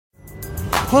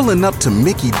Pulling up to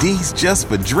Mickey D's just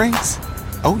for drinks?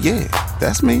 Oh yeah,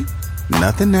 that's me.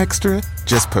 Nothing extra,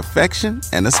 just perfection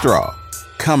and a straw.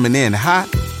 Coming in hot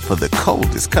for the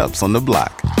coldest cups on the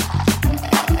block.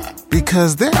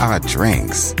 Because there are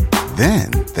drinks.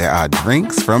 Then there are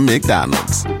drinks from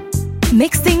McDonald's.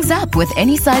 Mix things up with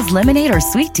any size lemonade or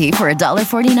sweet tea for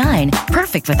 $1.49.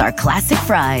 Perfect with our classic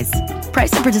fries.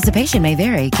 Price and participation may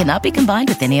vary. Cannot be combined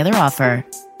with any other offer.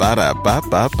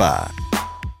 Ba-da-ba-ba-ba.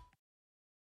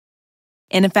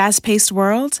 In a fast-paced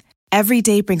world, every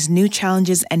day brings new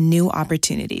challenges and new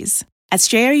opportunities. At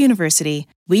Strayer University,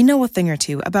 we know a thing or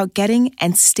two about getting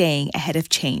and staying ahead of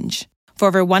change. For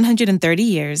over 130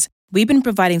 years, we've been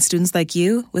providing students like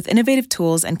you with innovative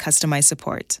tools and customized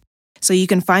support, so you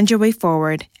can find your way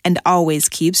forward and always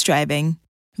keep striving.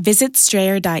 Visit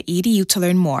strayer.edu to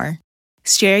learn more.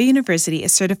 Strayer University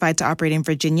is certified to operate in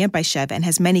Virginia by Chev and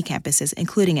has many campuses,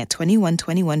 including at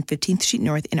 2121 15th Street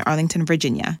North in Arlington,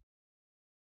 Virginia.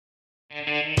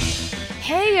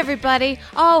 Hey, everybody.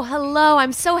 Oh, hello.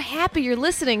 I'm so happy you're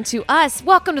listening to us.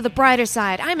 Welcome to The Brighter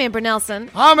Side. I'm Amber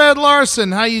Nelson. I'm Ed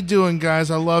Larson. How you doing,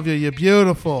 guys? I love you. You're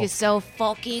beautiful. You're so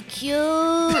fucking cute.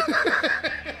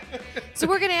 So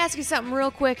we're going to ask you something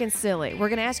real quick and silly. We're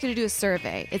going to ask you to do a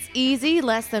survey. It's easy,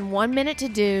 less than 1 minute to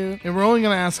do. And we're only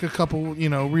going to ask a couple,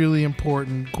 really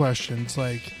important questions,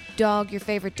 like... Your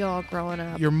favorite dog growing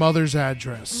up. Your mother's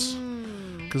address.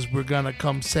 Because we're going to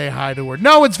come say hi to her.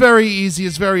 No, it's very easy.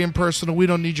 It's very impersonal. We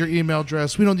don't need your email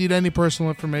address. We don't need any personal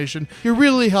information. You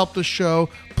really help the show.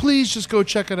 Please just go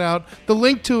check it out. The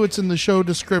link to it's in the show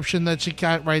description that you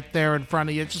got right there in front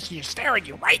of you. Just staring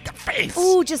you right in the face.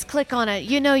 Ooh, just click on it.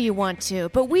 You know you want to.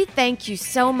 But we thank you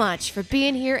so much for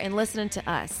being here and listening to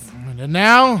us. And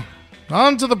now,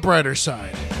 on to the brighter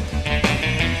side.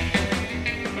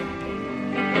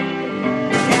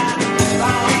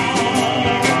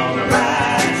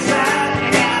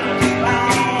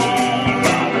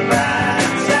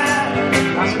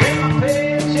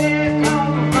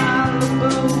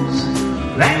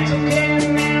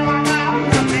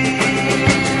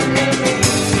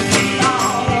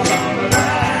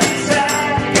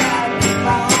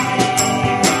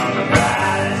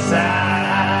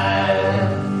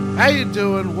 How you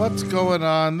doing? What's going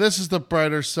on? This is The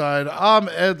Brighter Side. I'm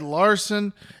Ed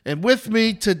Larson, and with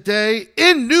me today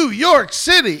in New York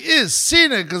City is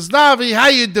Sina Ghaznavi. How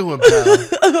you doing, pal?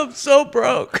 I'm so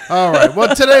broke. All right.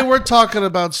 Well, today we're talking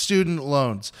about student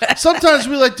loans. Sometimes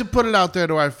we like to put it out there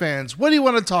to our fans. What do you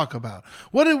want to talk about?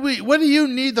 What do you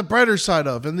need the brighter side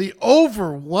of? And the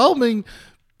overwhelming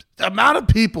amount of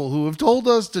people who have told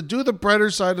us to do the brighter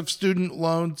side of student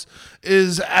loans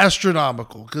is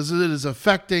astronomical, because it is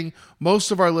affecting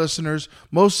most of our listeners,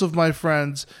 most of my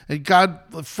friends, and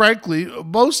frankly,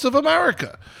 most of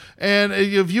America. And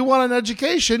if you want an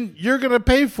education, you're going to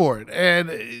pay for it. And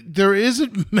there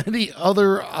isn't many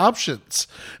other options.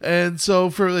 And so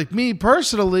for me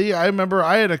personally, I remember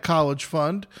I had a college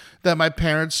fund that my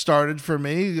parents started for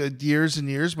me years and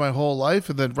years, my whole life.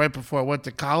 And then right before I went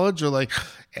to college, they're like,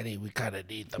 Eddie, we kind of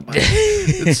need the money.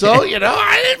 And so,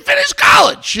 I didn't finish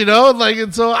college,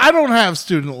 and so I don't have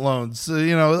student loans.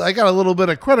 I got a little bit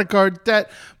of credit card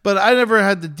debt, but I never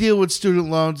had to deal with student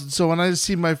loans. And so when I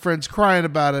see my friends crying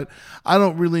about it, I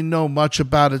don't really know much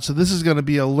about it. So this is going to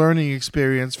be a learning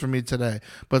experience for me today.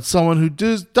 But someone who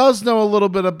does know a little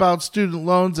bit about student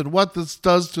loans and what this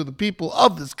does to the people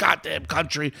of this goddamn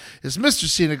country is Mr.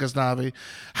 Sina Ghaznavi.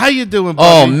 How you doing, buddy?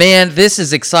 Oh, man, this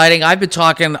is exciting. I've been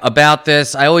talking about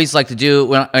this. I always like to do,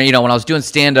 when I was doing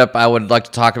stand-up, I would like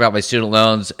to talk about my student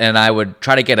loans, and I would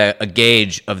try to get a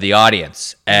gauge of the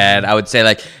audience. And I would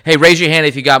say, hey, raise your hand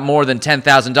if you got more than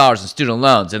 $10,000 in student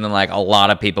loans. And then, a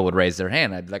lot of people would raise their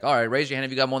hand. I'd be like, all right, raise your hand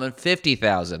if you got more than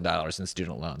 $50,000 in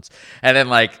student loans. And then,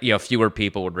 fewer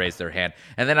people would raise their hand.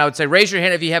 And then I would say, raise your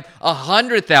hand if you have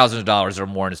 $100,000 or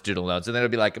more in student loans. And then it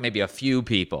would be maybe a few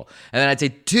people. And then I'd say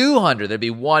 200. There'd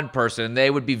be one person, and they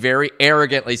would be very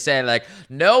arrogantly saying,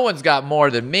 no one's got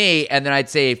more than me. And then I'd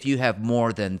say, if you have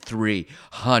more than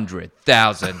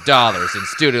 $300,000 in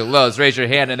student loans, raise your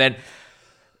hand. And then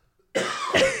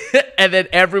and then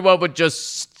everyone would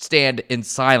just stand in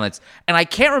silence. And I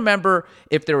can't remember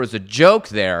if there was a joke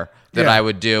there that I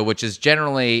would do, which is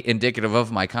generally indicative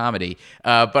of my comedy.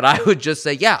 But I would just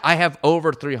say, I have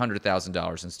over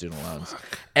 $300,000 in student loans.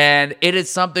 And it is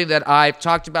something that I've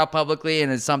talked about publicly,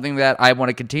 and it's something that I want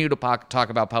to continue to talk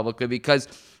about publicly, because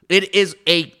it is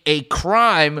a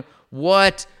crime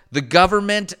what the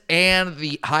government and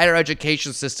the higher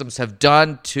education systems have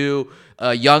done to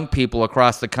young people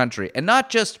across the country. And not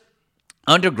just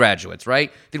undergraduates,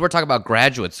 right? I think we're talking about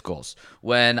graduate schools.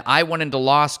 When I went into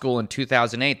law school in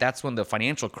 2008, that's when the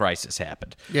financial crisis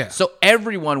happened. Yeah. So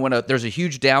everyone, when there's a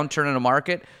huge downturn in a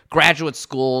market, graduate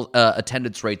school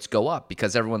attendance rates go up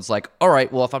because everyone's like, all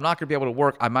right, well, if I'm not going to be able to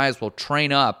work, I might as well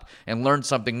train up and learn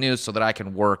something new so that I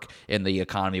can work in the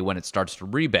economy when it starts to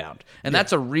rebound. And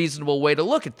that's a reasonable way to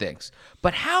look at things.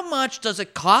 But how much does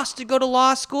it cost to go to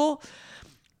law school?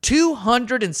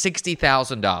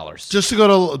 $260,000. Just to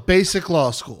go to basic law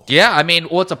school. Yeah, I mean,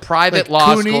 well, it's a private Like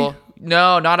law CUNY? school.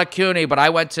 No, not a CUNY, but I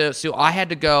I had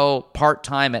to go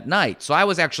part-time at night. So I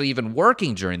was actually even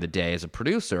working during the day as a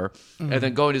producer and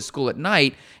then going to school at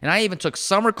night. And I even took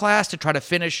summer class to try to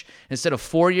finish. Instead of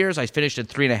 4 years, I finished in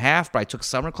 3.5, but I took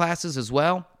summer classes as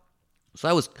well.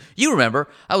 So you remember,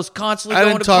 I was constantly I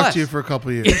going didn't to talk class. to you for a couple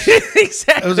of years.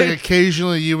 Exactly. It was like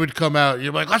occasionally you would come out.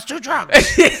 You're like, let's do drugs.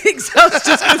 I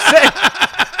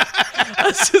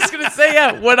was just going to say.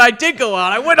 Yeah, when I did go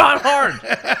out, I went on hard.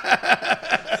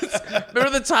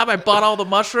 Remember the time I bought all the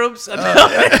mushrooms?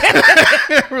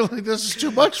 We're like, this is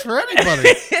too much for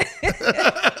anybody.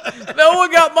 No one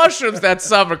got mushrooms that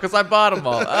summer because I bought them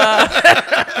all.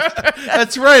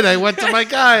 That's right. I went to my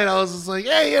guy and I was just like,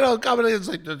 hey, come in. It's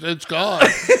like, it's gone.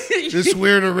 This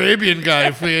weird Arabian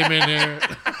guy came in here.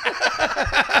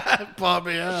 Bought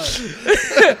me out.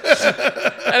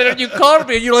 And then you called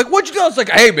me and you're like, what'd you do? I was like,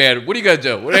 hey, man, what are you going to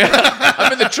do?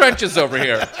 I'm in the trenches over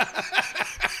here.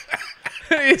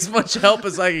 As much help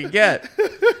as I can get.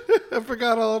 I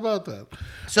forgot all about that.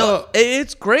 So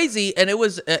it's crazy, and it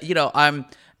was, and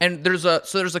there's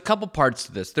a couple parts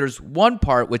to this. There's one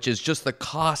part which is just the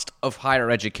cost of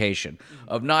higher education,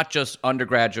 of not just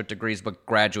undergraduate degrees but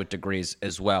graduate degrees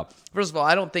as well. First of all,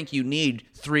 I don't think you need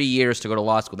 3 years to go to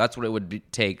law school. That's what it would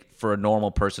take for a normal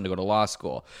person to go to law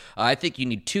school. I think you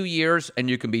need 2 years and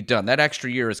you can be done. That extra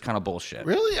year is kind of bullshit.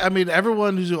 Really? I mean,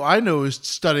 everyone who I know is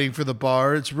studying for the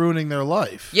bar. It's ruining their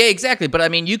life. Yeah, exactly. But I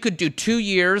mean, you could do 2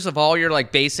 years of all your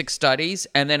like basic studies,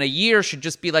 and then a year should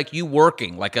just be like you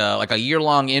working, like a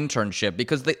year-long internship,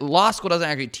 because the law school doesn't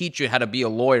actually teach you how to be a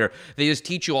lawyer. They just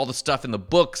teach you all the stuff in the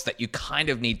books that you kind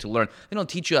of need to learn. They don't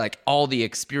teach you like all the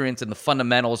experience and the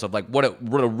fundamentals of like what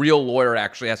a real lawyer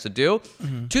actually has to do.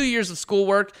 2 years of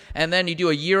schoolwork, and then you do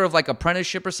a year of like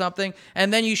apprenticeship or something,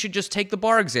 and then you should just take the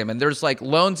bar exam. And there's like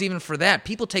loans even for that.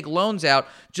 People take loans out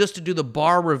just to do the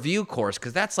bar review course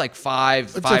because that's like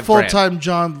It's a $5,000. full-time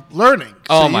job learning.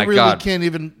 Oh, so my you really God. can't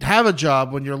even have a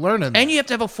job when you're learning. And you have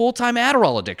to have a full-time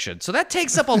Adderall addiction. So that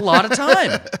takes up a lot of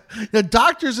time. The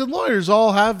doctors and lawyers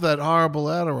all have that horrible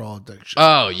Adderall addiction.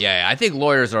 Oh, yeah. I think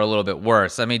lawyers are a little bit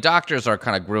worse. I mean, doctors are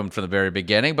kind of groomed from the very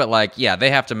beginning, but like, yeah,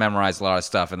 they have to memorize a lot of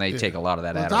stuff, and they take a lot of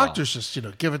that Well, Adderall. doctors just,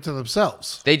 give it to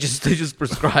themselves. They just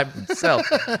prescribe themselves.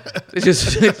 They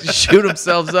just shoot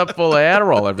themselves up full of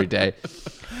Adderall every day.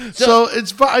 So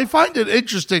I find it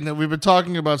interesting that we've been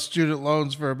talking about student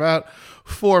loans for about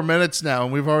 4 minutes now,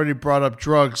 and we've already brought up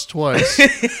drugs twice.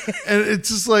 And it's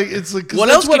just like 'cause What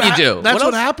that's else can you do? That's What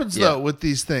what else? happens Yeah. though with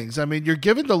these things. I mean, you're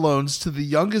giving the loans to the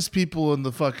youngest people in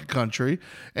the fucking country,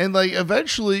 and like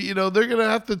eventually, they're gonna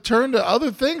have to turn to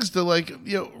other things to like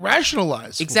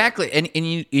rationalize. for it. Exactly. And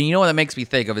you know what that makes me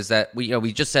think of is that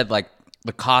we just said like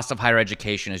the cost of higher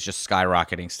education is just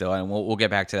skyrocketing still, and we'll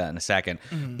get back to that in a second.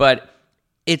 But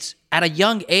it's at a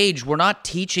young age, we're not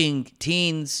teaching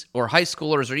teens or high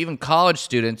schoolers or even college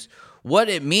students what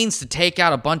it means to take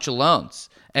out a bunch of loans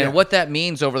and what that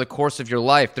means over the course of your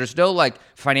life. There's no like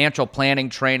financial planning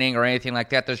training or anything like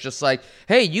that. There's just like,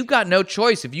 hey, you've got no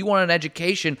choice. If you want an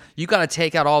education, you got to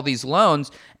take out all these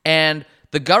loans. And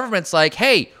the government's like,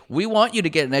 hey, we want you to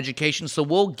get an education, so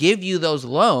we'll give you those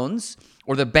loans.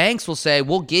 Or the banks will say,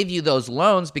 we'll give you those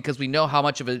loans because we know how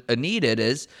much of a need it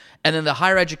is. And then the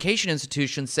higher education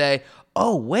institutions say,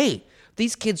 oh, wait,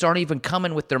 these kids aren't even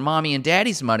coming with their mommy and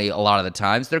daddy's money a lot of the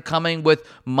times. They're coming with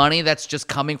money that's just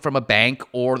coming from a bank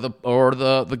or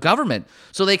the government.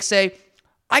 So they say,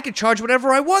 I could charge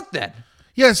whatever I want then.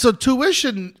 Yeah, so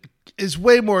tuition is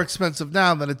way more expensive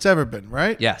now than it's ever been,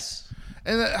 right? Yes.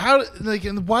 And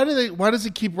and why does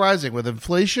it keep rising with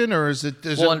inflation, or does it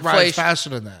rise inflation- faster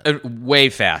than that? Way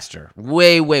faster.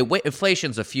 Way.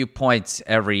 Inflation's a few points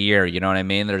every year. You know what I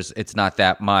mean? It's not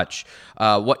that much.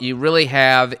 What you really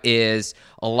have is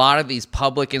a lot of these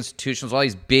public institutions, all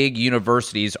these big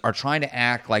universities are trying to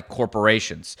act like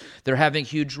corporations. They're having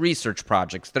huge research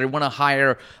projects. They want to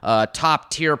hire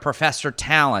top-tier professor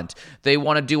talent. They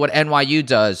want to do what NYU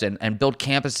does and build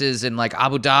campuses in like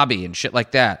Abu Dhabi and shit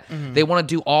like that. They want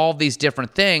to do all these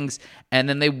different things, and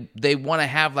then they want to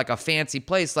have like a fancy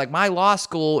place. Like my law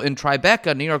school in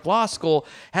Tribeca, New York Law School,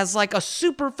 has like a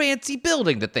super fancy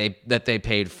building that they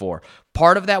paid for.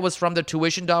 Part of that was from the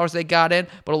tuition dollars they got in,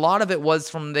 but a lot of it was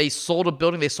from they sold a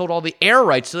building. They sold all the air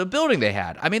rights to the building they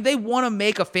had. I mean, they want to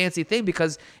make a fancy thing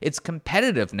because it's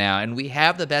competitive now, and we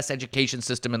have the best education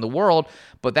system in the world,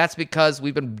 but that's because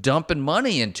we've been dumping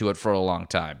money into it for a long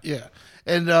time. Yeah.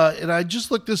 And I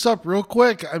just looked this up real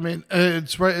quick. I mean,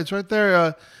 it's right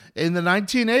there. In the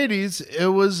 1980s, it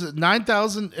was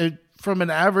 $9,000 from an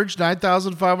average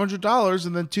 $9,500,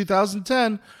 and then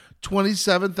 2010,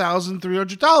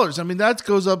 $27,300. I mean, that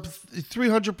goes up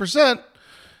 300%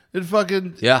 in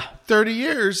fucking 30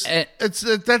 years. And,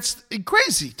 that's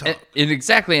crazy, Tom.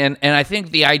 Exactly, and I think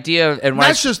the idea and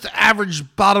that's just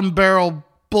average bottom barrel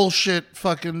bullshit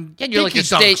fucking you're like a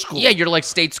state school. Yeah, you're like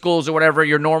state schools or whatever,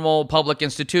 your normal public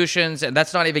institutions, and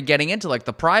that's not even getting into like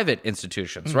the private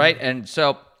institutions, right? And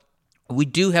so we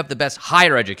do have the best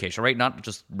higher education, right? Not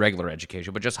just regular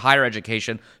education, but just higher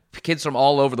education. Kids from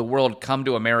all over the world come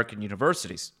to American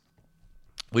universities.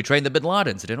 We trained the Bin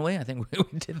Ladens, didn't we? I think we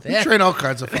did that. We train all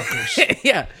kinds of fuckers.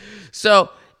 Yeah. So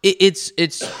it's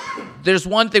there's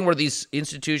one thing where these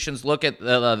institutions look at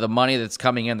the money that's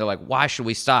coming in. They're like, why should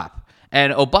we stop?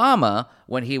 And Obama,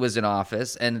 when he was in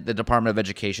office, and the Department of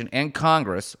Education and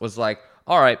Congress was like,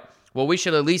 all right, well, we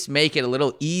should at least make it a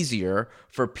little easier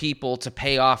for people to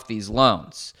pay off these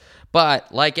loans.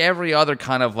 But like every other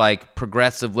kind of like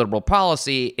progressive liberal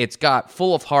policy, it's got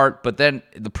full of heart, but then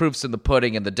the proof's in the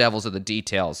pudding and the devil's in the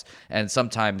details. And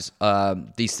sometimes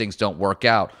these things don't work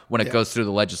out when it goes through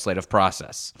the legislative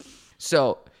process.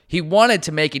 So he wanted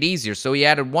to make it easier. So he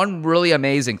added one really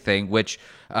amazing thing, which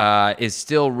is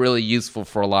still really useful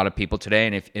for a lot of people today.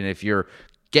 And if you're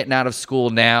getting out of school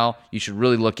now, you should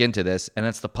really look into this. And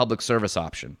that's the public service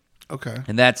option. Okay.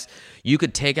 And that's, you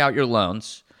could take out your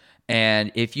loans,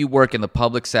 and if you work in the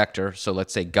public sector, so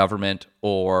let's say government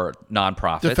or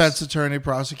nonprofits. Defense attorney,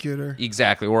 prosecutor.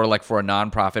 Exactly, or like for a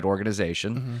nonprofit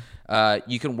organization,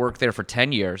 you can work there for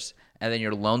 10 years, and then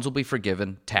your loans will be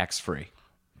forgiven tax-free.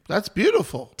 That's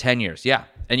beautiful. 10 years, yeah.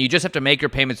 And you just have to make your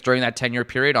payments during that 10-year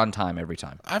period on time every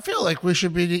time. I feel like we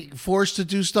should be forced to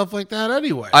do stuff like that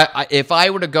anyway. If I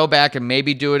were to go back and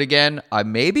maybe do it again, I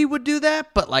maybe would do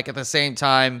that. But like at the same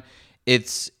time, it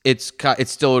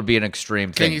still would be an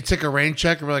extreme thing. Can you take a rain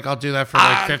check and be like, I'll do that for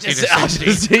like 50 to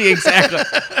 60? Exactly.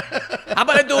 How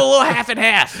about I do a little half and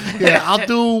half? Yeah, I'll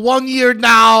do 1 year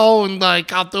now, and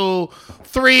like I'll do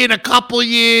 3 in a couple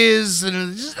years,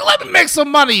 and just let me make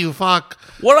some money, you fuck.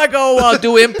 What I go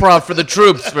do improv for the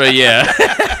troops for a year?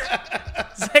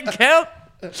 Does that count?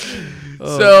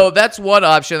 So that's one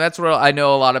option. That's what I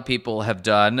know a lot of people have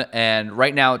done. And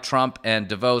right now, Trump and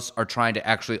DeVos are trying to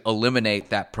actually eliminate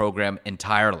that program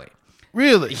entirely.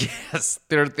 Really? Yes.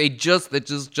 They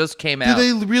just came out.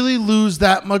 Do they really lose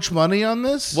that much money on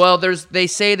this? Well, they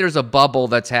say there's a bubble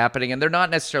that's happening, and they're not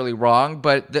necessarily wrong,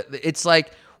 but it's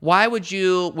like, why would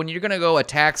you, when you're going to go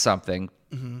attack something,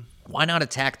 why not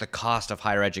attack the cost of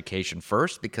higher education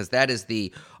first? Because that is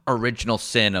the original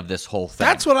sin of this whole thing.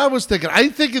 That's what I was thinking. I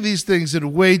think of these things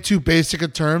in way too basic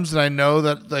of terms, and I know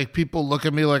that like people look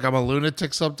at me like I'm a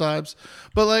lunatic sometimes.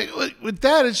 But like with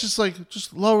that, it's just like,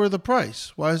 just lower the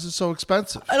price. Why is it so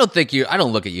expensive? I don't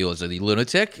look at you as a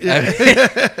lunatic. Yeah.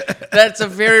 That's a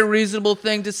very reasonable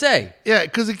thing to say. Yeah,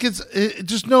 because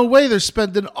just no way they're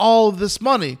spending all of this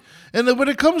money. And then when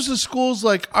it comes to schools,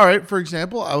 like, all right, for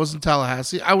example, I was in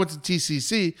Tallahassee. I went to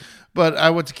TCC, but I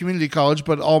went to community college,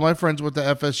 but all my friends went to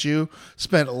FSU,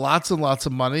 spent lots and lots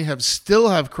of money, still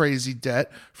have crazy debt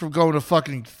from going to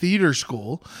fucking theater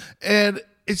school. And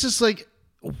it's just like,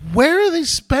 where are they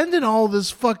spending all this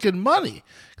fucking money?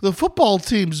 The football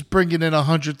team's bringing in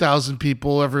 100,000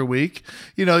 people every week.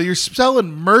 You know, you're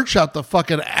selling merch out the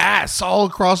fucking ass all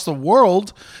across the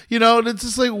world. You know, and it's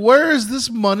just like, where is this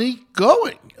money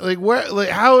going? Like,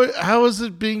 how is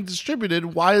it being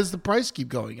distributed? Why does the price keep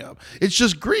going up? It's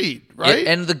just greed, right?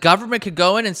 And the government could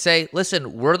go in and say,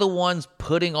 listen, we're the ones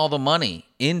putting all the money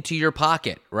into your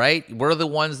pocket, right? We're the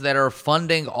ones that are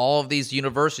funding all of these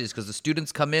universities because the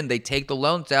students come in, they take the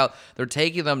loans out. They're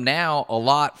taking them now a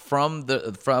lot from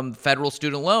federal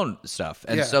student loan stuff.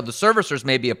 And so the servicers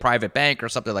may be a private bank or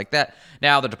something like that.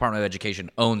 Now the Department of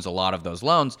Education owns a lot of those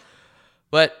loans.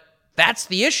 But that's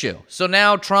the issue. So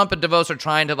now Trump and DeVos are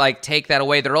trying to like take that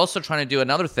away. They're also trying to do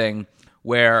another thing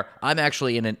where I'm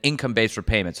actually in an income-based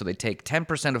repayment. So they take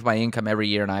 10% of my income every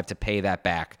year, and I have to pay that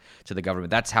back to the government.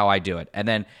 That's how I do it. And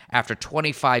then after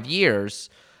 25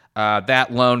 years,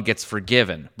 that loan gets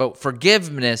forgiven. But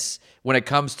forgiveness, when it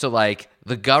comes to like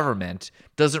the government,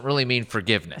 doesn't really mean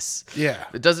forgiveness. Yeah.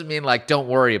 It doesn't mean like don't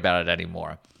worry about it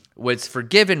anymore. What's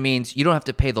forgiven means you don't have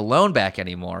to pay the loan back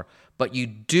anymore, but you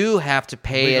do have to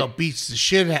pay Rico it. beats the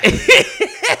shit out of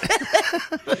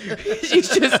it. He's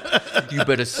just, you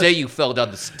better say you fell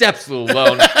down the steps, little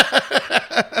loan.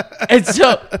 And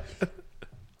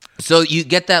so you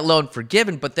get that loan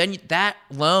forgiven, but then that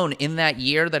loan in that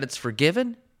year that it's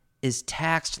forgiven is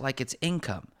taxed like it's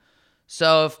income.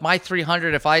 So if my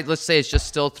 300, let's say it's just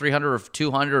still 300 or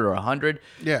 200 or 100,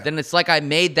 then it's like I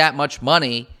made that much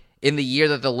money in the year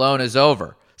that the loan is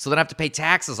over. So then I have to pay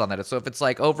taxes on that. So if it's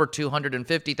like over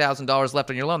 $250,000 left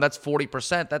on your loan, that's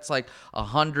 40%. That's like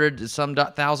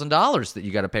 $100,000 that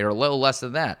you got to pay, or a little less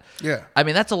than that. Yeah. I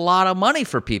mean, that's a lot of money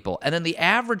for people. And then the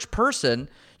average person,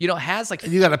 has like...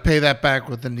 And you got to pay that back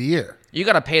within the year. You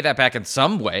got to pay that back in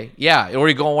some way. Yeah. Or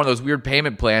you go on one of those weird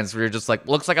payment plans where you're just like,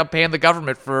 looks like I'm paying the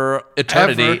government for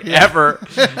eternity. Ever.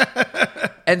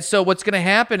 And so what's going to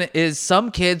happen is some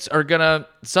kids are going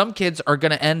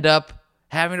to end up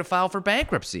having to file for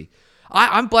bankruptcy.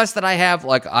 I'm blessed that I have,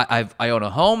 like, I own a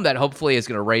home that hopefully is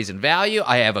going to raise in value.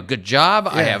 I have a good job.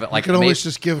 I have, like, you can always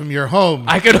just give them your home.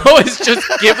 I can always just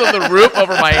give them the roof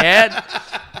over my head.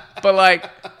 But like,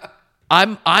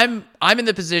 I'm in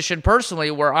the position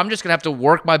personally where I'm just going to have to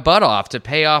work my butt off to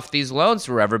pay off these loans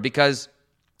forever, because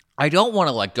I don't want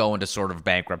to like go into sort of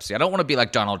bankruptcy. I don't want to be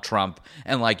like Donald Trump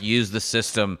and like use the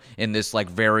system in this like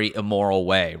very immoral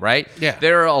way, right? Yeah.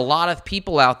 There are a lot of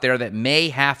people out there that may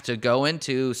have to go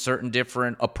into certain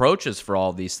different approaches for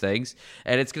all these things,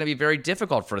 and it's going to be very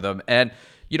difficult for them. And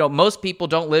most people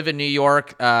don't live in New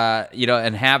York,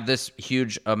 and have this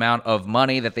huge amount of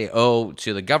money that they owe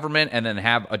to the government, and then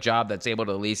have a job that's able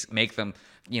to at least make them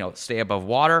stay above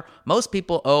water. Most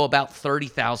people owe about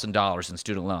 $30,000 in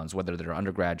student loans, whether they're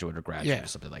undergraduate or graduate or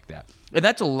something like that. And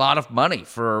that's a lot of money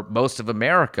for most of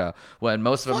America. When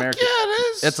most of America,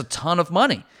 it is. That's a ton of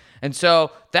money. And so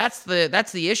that's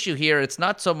the issue here. It's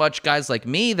not so much guys like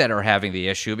me that are having the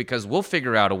issue, because we'll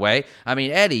figure out a way. I mean,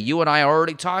 Eddie, you and I are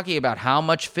already talking about how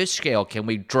much fish scale can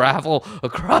we travel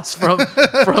across from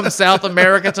South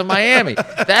America to Miami.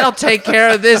 That'll take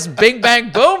care of this bing,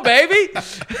 bang, boom, baby.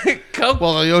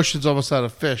 Well, the ocean's almost out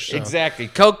of fish. So. Exactly.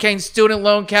 Cocaine student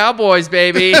loan cowboys,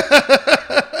 baby.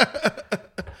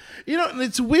 And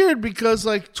it's weird because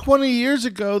like 20 years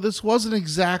ago, this wasn't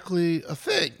exactly a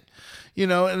thing.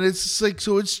 And it's like,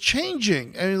 so it's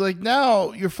changing. I mean, like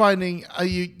now you're finding,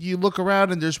 you look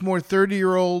around and there's more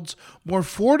 30-year-olds, more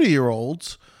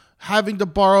 40-year-olds having to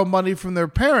borrow money from their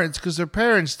parents because their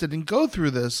parents didn't go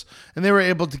through this, and they were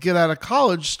able to get out of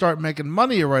college, start making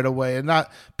money right away and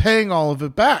not paying all of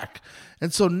it back.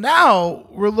 And so now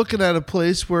we're looking at a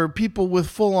place where people with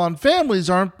full-on families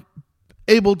aren't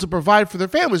able to provide for their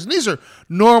families. And these are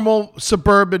normal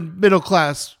suburban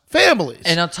middle-class families.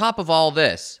 And on top of all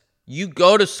this, you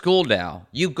go to school now,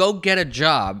 you go get a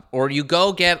job, or you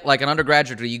go get like an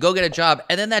undergraduate degree, you go get a job,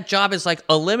 and then that job is like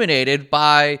eliminated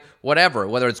by whatever,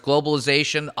 whether it's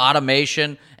globalization,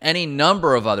 automation, any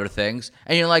number of other things.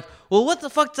 And you're like, well, what the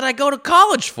fuck did I go to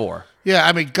college for? Yeah,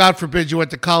 I mean, God forbid you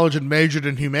went to college and majored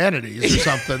in humanities or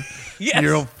something. Yes.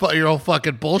 Your old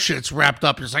fucking bullshit's wrapped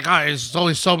up. It's like, there's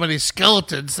only so many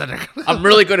skeletons that are... I'm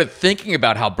really good at thinking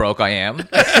about how broke I am.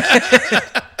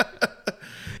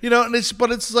 And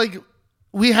it's like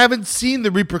we haven't seen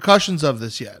the repercussions of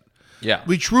this yet. Yeah.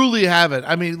 We truly haven't.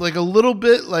 I mean, like a little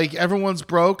bit, like everyone's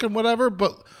broke and whatever,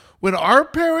 but when our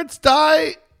parents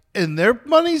die and their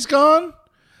money's gone,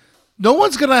 no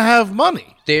one's going to have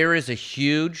money. There is a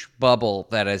huge bubble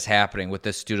that is happening with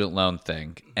this student loan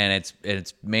thing, and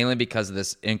it's mainly because of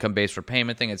this income-based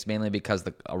repayment thing. It's mainly because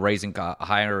the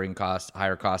higher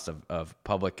cost of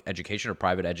public education or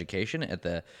private education at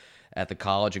the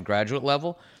college and graduate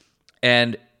level.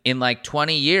 And in like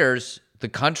 20 years, the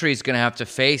country is going to have to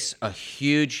face a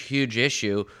huge, huge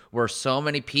issue where so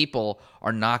many people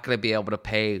are not going to be able to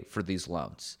pay for these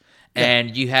loans. Yeah.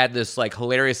 And you had this like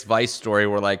hilarious Vice story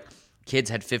where like kids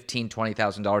had $15,000,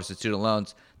 $20,000 in student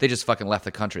loans. They just fucking left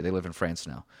the country. They live in France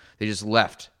now. They just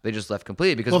left. They just left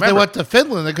completely. Because if they went to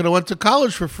Finland, they could have went to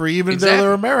college for free, even though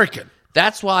they're American.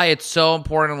 That's why it's so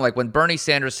important. Like when Bernie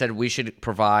Sanders said we should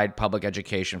provide public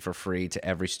education for free to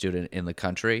every student in the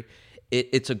country,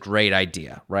 it's a great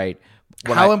idea, right?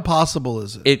 How impossible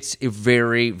is it? It's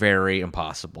very, very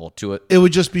impossible to it. It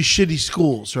would just be shitty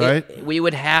schools, right? We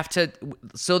would have to.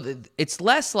 So it's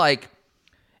less like.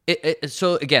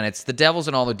 So again, it's the devil's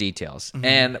in all the details. Mm-hmm.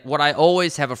 And what I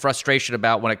always have a frustration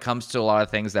about when it comes to a lot of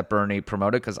things that Bernie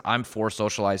promoted, because I'm for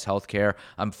socialized healthcare,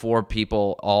 I'm for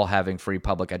people all having free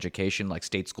public education, like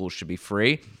state schools should be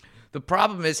free. The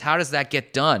problem is, how does that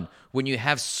get done when you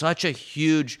have such a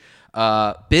huge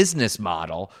business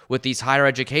model with these higher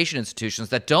education institutions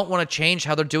that don't want to change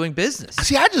how they're doing business?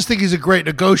 See, I just think he's a great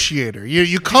negotiator.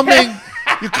 You come in,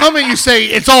 You come in, you say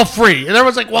it's all free, and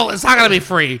everyone's like, "Well, it's not going to be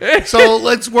free, so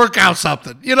let's work out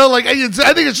something." You know, like I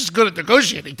think it's just good at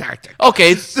negotiating tactic.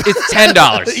 Okay, it's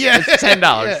 $10. Yeah. It's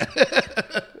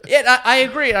 $10. Yeah, I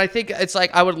agree. I think it's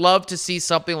like I would love to see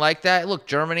something like that. Look,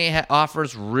 Germany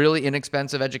offers really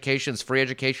inexpensive education. It's free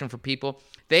education for people.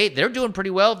 They're doing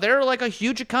pretty well. They're like a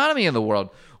huge economy in the world.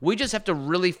 We just have to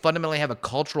really fundamentally have a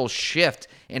cultural shift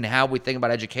in how we think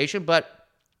about education. But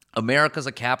America's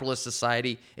a capitalist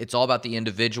society. It's all about the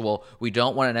individual. We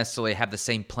don't want to necessarily have the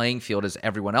same playing field as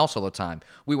everyone else all the time.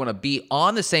 We want to be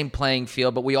on the same playing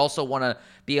field, but we also want to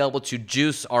be able to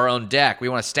juice our own deck. We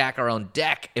want to stack our own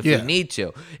deck if we need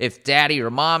to. If daddy or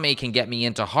mommy can get me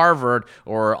into Harvard,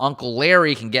 or Uncle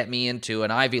Larry can get me into an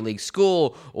Ivy League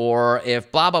school, or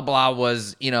if blah, blah, blah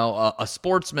was, a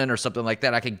sportsman or something like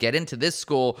that, I could get into this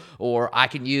school, or I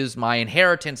can use my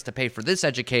inheritance to pay for this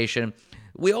education.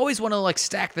 We always want to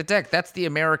stack the deck. That's the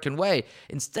American way.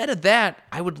 Instead of that,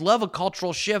 I would love a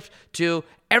cultural shift to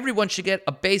everyone should get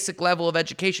a basic level of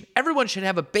education. Everyone should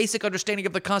have a basic understanding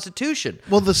of the Constitution.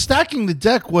 Well, the stacking the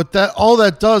deck, all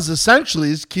that does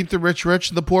essentially is keep the rich rich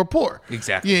and the poor poor.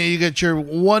 Exactly. You get your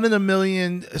 1 in a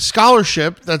million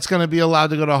scholarship that's going to be allowed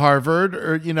to go to Harvard,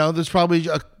 or there's probably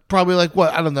like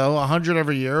 100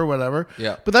 every year or whatever.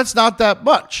 Yeah. But that's not that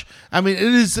much. I mean, it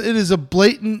is a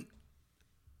blatant.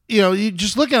 You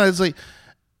just look at it, it's like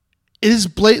it is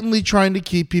blatantly trying to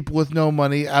keep people with no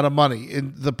money out of money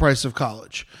in the price of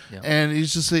college. Yeah. And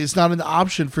it's not an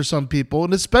option for some people.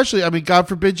 And especially, God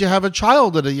forbid you have a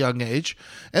child at a young age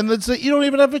and you don't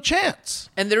even have a chance.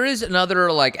 And there is another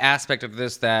aspect of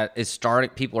this that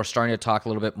people are starting to talk a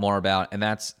little bit more about, and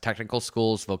that's technical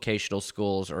schools, vocational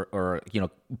schools, or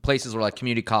places where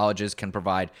community colleges can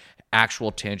provide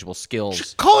actual tangible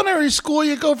skills. Culinary school,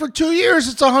 you go for 2 years,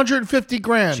 it's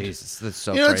 $150,000. Jesus, that's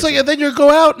so it's crazy. and then you go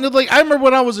out and I remember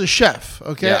when I was a chef.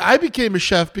 Okay, I became a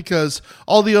chef because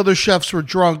all the other chefs were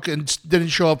drunk and didn't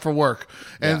show up for work,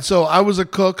 and so I was a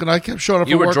cook and I kept showing up.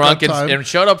 You for were work drunk on time. and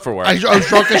showed up for work. I was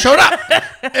drunk and showed up,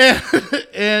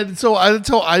 and so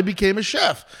until I became a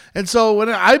chef, and so when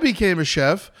I became a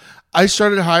chef, I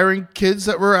started hiring kids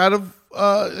that were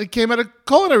came out of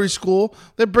culinary school.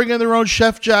 They bring in their own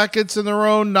chef jackets and their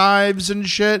own knives and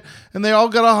shit, and they all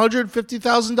got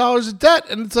 $150,000 in debt.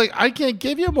 And it's like, I can't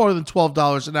give you more than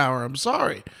 $12 an hour. I'm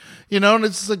sorry, And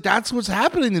it's like that's what's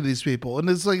happening to these people. And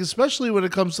it's like, especially when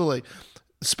it comes to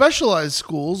specialized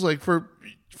schools,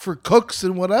 for cooks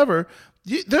and whatever.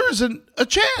 There isn't a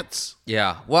chance.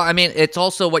 Yeah. Well, it's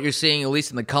also what you're seeing, at least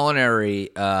in the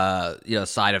culinary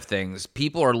side of things.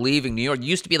 People are leaving New York. It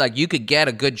used to be you could get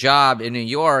a good job in New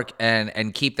York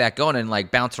and keep that going and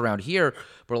bounce around here.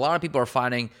 But a lot of people are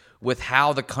finding with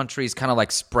how the country's kind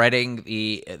of spreading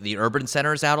the urban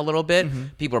centers out a little bit. Mm-hmm.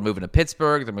 People are moving to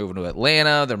Pittsburgh, they're moving to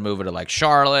Atlanta, they're moving to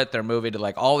Charlotte, they're moving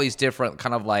to all these different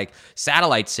kind of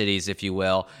satellite cities, if you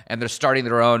will, and they're starting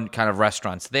their own kind of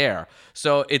restaurants there.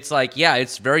 So it's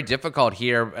it's very difficult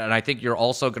here, and I think you're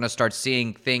also going to start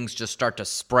seeing things just start to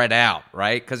spread out,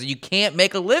 right? Because you can't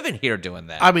make a living here doing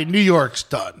that. New York's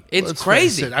done. It's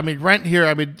crazy. Rent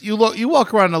here, you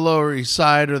walk around the Lower East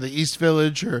Side or the East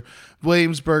Village or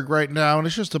Williamsburg right now, and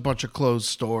it's just a bunch of closed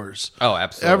stores. Oh,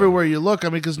 absolutely. Everywhere you look,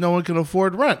 because no one can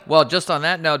afford rent. Well, just on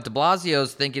that note, de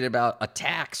Blasio's thinking about a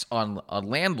tax on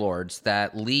landlords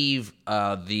that leave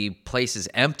the places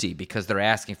empty because they're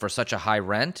asking for such a high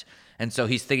rent. And so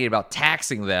he's thinking about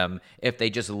taxing them if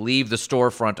they just leave the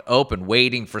storefront open,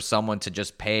 waiting for someone to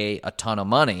just pay a ton of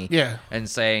money. Yeah. And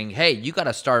saying, hey, you got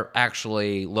to start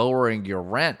actually lowering your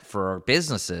rent for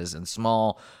businesses and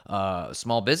small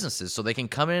businesses so they can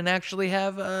come in and actually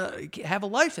have a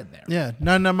life in there. Yeah.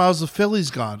 99 Miles of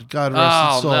Philly's gone. God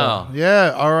rest his soul. No.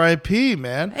 Yeah. R.I.P.,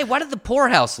 man. Hey, why did the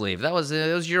poorhouse leave? That was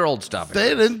your old stuff.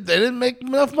 They didn't make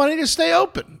enough money to stay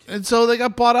open. And so they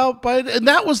got bought out and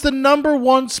that was the number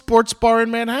one sports bar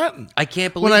in Manhattan. I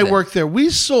can't believe when I it. worked there. We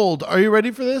sold, are you ready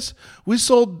for this? We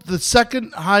sold the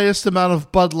second highest amount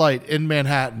of Bud Light in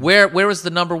Manhattan. Where was the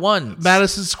number one?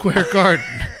 Madison Square Garden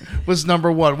was number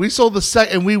one. We sold the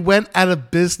second, and we went out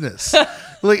of business.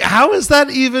 How is that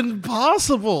even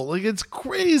possible? It's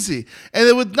crazy. And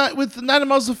then with 99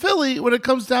 Miles of Philly, when it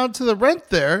comes down to the rent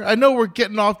there, I know we're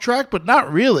getting off track, but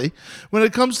not really. When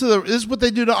it comes to this is what they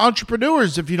do to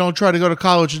entrepreneurs if you don't try to go to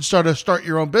college and start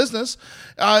your own business.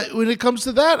 When it comes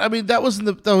to that, that was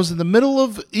in the middle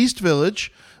of East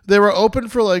Village. They were open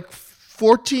for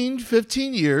 14,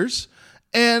 15 years.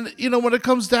 And, when it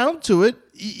comes down to it,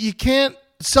 you can't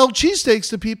sell cheesesteaks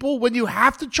to people when you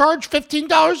have to charge $15 a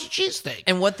cheesesteak.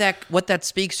 And what that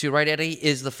speaks to, right, Eddie,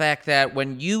 is the fact that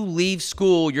when you leave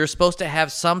school, you're supposed to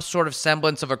have some sort of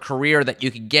semblance of a career that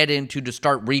you could get into to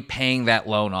start repaying that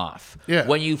loan off. Yeah.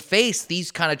 When you face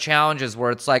these kind of challenges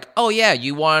where it's like, oh yeah,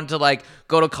 you wanted to like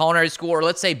go to culinary school or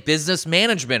let's say business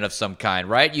management of some kind,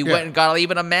 right? You went and got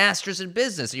even a master's in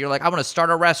business and you're like, I want to start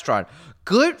a restaurant.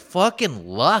 Good fucking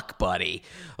luck, buddy.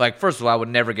 Like, first of all, I would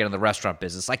never get in the restaurant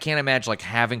business. I can't imagine like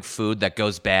having food that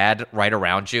goes bad right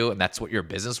around you, and that's what your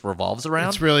business revolves around.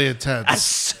 It's really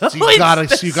intense. That's so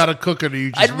you gotta cook it, or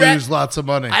you just lose lots of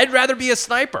money. I'd rather be a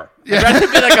sniper. I'd rather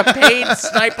be like a paid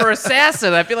sniper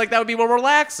assassin. I feel like that would be more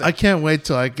relaxing. I can't wait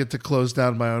till I get to close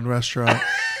down my own restaurant.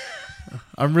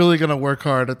 I'm really gonna work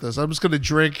hard at this. I'm just gonna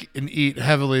drink and eat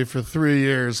heavily for 3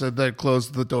 years and then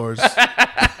close the doors.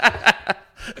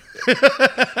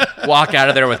 Walk out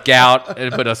of there with gout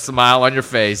and put a smile on your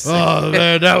face. Oh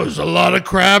man, that was a lot of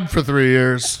crab for 3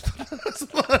 years.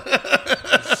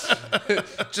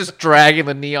 Just dragging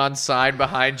the neon sign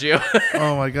behind you.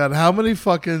 Oh my god, how many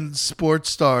fucking sports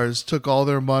stars took all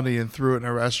their money and threw it in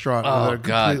a restaurant and they're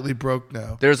completely broke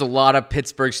now? There's a lot of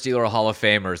Pittsburgh Steelers Hall of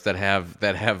Famers that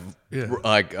have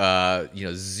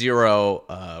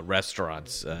zero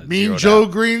restaurants. Mean Joe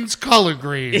Green's Collard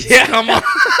Greens. Yeah. Come on.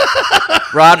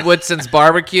 Rod Woodson's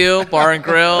Barbecue Bar and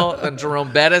Grill, and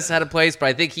Jerome Bettis had a place, but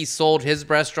I think he sold his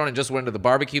restaurant and just went into the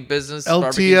barbecue business.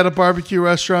 LT had a barbecue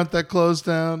restaurant that closed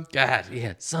down. God,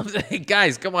 yeah, something.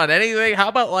 Guys, come on, anything? How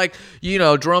about like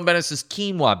Jerome Bettis'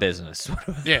 quinoa business?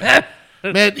 Yeah.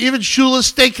 Man, even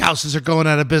Shula's steakhouses are going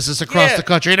out of business across the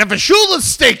country. And if a Shula's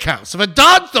steakhouse, if a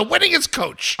Don's the winningest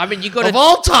coach of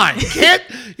all time, can't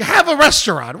have a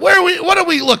restaurant, what are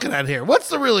we looking at here? What's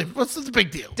the big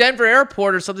deal? Denver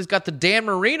Airport or something's got the Dan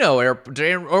Marino Airport,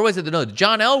 or was it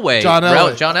John Elway? John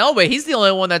Elway. He's the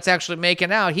only one that's actually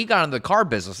making out. He got into the car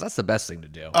business. That's the best thing to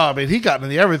do. Oh, I mean, he got into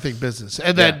the everything business.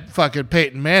 And then fucking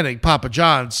Peyton Manning, Papa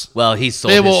John's. Well, he sold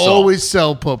They his will soul. always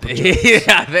sell Papa John's.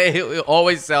 Yeah, they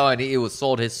always sell, and he was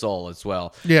sold his soul as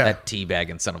well. Yeah. That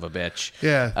teabagging son of a bitch.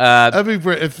 Yeah. That'd be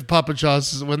great if Papa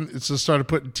John's just started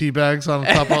putting tea bags on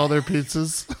top of all their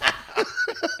pizzas.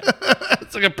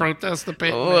 It's like a protest to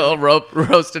Peyton. A little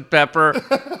roasted pepper,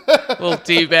 little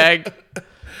tea bag.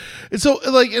 And so,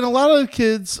 like, in a lot of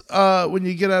kids, when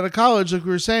you get out of college, like we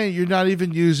were saying, you're not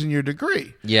even using your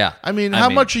degree. Yeah. I mean, how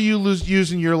much are you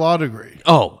using your law degree?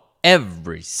 Oh,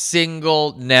 every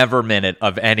single never minute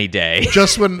of any day.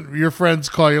 Just when your friends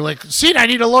call you, like, see, I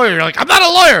need a lawyer. You're like, I'm not a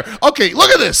lawyer. Okay,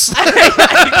 look at this.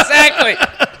 Exactly.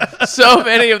 So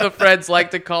many of the friends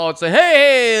like to call and say,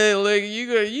 hey, like,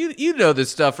 you know this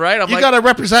stuff, right? I'm you got to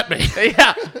represent me.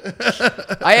 Yeah.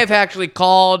 I have actually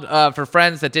called for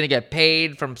friends that didn't get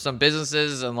paid from some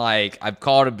businesses, and like I've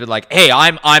called and been like, hey,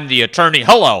 I'm the attorney.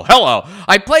 Hello.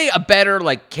 I play a better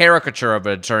like caricature of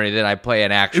an attorney than I play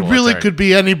an actual It really attorney. could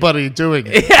be anybody doing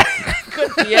it. Yeah, it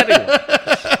could be anyone.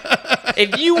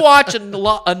 If you watch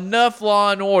enough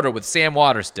Law and Order with Sam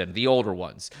Waterston, the older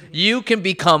ones, you can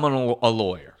become a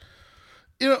lawyer.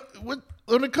 You know,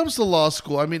 when it comes to law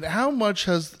school, I mean, how much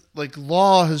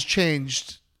law has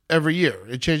changed every year?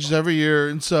 It changes every year,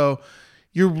 and so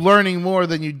you're learning more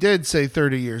than you did, say,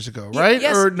 30 years ago, right?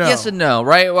 Yes, or no? Yes and no,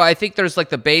 right? Well, I think there's like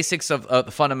the basics of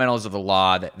the fundamentals of the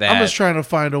law that I'm just trying to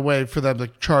find a way for them to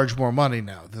charge more money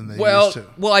now than they used to.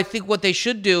 Well, I think what they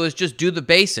should do is just do the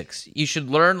basics. You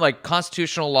should learn like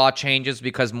constitutional law changes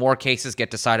because more cases get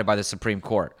decided by the Supreme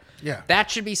Court. Yeah. That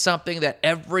should be something that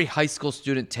every high school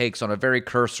student takes on a very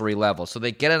cursory level so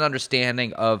they get an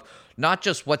understanding of not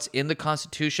just what's in the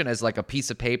Constitution as like a piece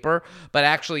of paper, but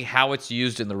actually how it's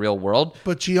used in the real world.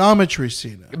 But geometry,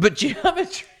 Cena. But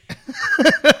geometry.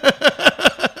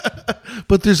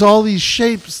 But there's all these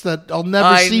shapes that I'll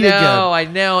never see again. I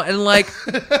know. And like,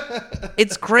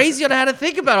 it's crazy on how to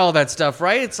think about all that stuff,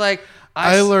 right? It's like,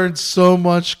 I learned so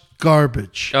much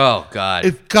garbage. Oh, God.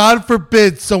 If God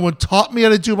forbid someone taught me how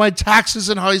to do my taxes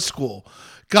in high school,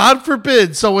 God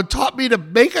forbid someone taught me to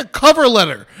make a cover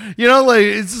letter. You know, like,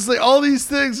 it's just like all these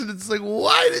things. And it's like,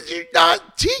 why did you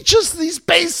not teach us these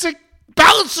basic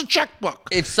balance the checkbook?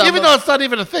 Even though it's not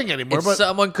even a thing anymore. If But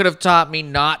someone could have taught me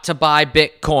not to buy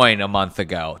Bitcoin a month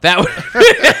ago, that would...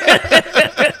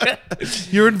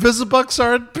 your Invisibucks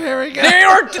aren't pairing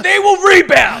out. They will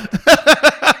rebound.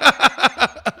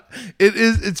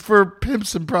 It's for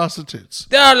pimps and prostitutes.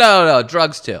 No.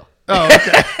 Drugs too. Oh,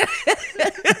 okay.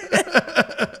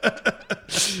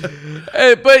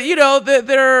 But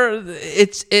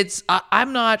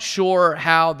I'm not sure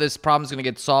how this problem is going to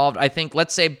get solved. I think,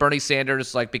 let's say Bernie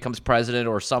Sanders like becomes president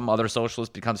or some other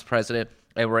socialist becomes president.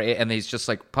 and he's just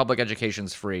like public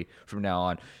education's free from now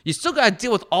on. You still got to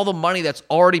deal with all the money that's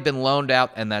already been loaned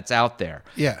out and that's out there.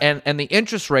 Yeah. And the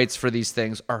interest rates for these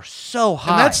things are so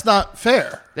high. And that's not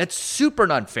fair. That's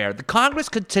super unfair. The Congress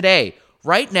could today,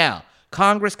 right now,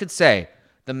 Congress could say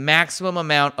the maximum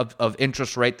amount of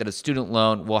interest rate that a student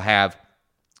loan will have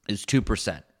is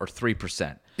 2% or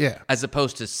 3%. Yeah. As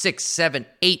opposed to 6, 7,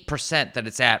 8% that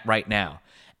it's at right now.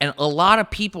 And a lot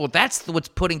of people, that's what's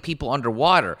putting people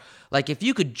underwater. Like if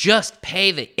you could just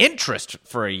pay the interest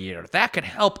for a year, that could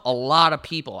help a lot of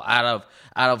people out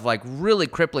of like really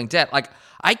crippling debt. Like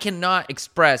I cannot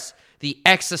express the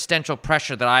existential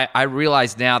pressure that I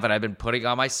realize now that I've been putting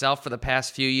on myself for the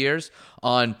past few years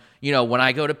on, when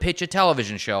I go to pitch a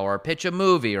television show or pitch a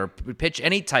movie or pitch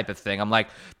any type of thing, I'm like,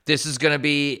 this is going to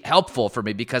be helpful for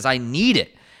me because I need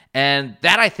it. And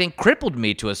that, I think, crippled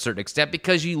me to a certain extent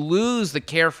because you lose the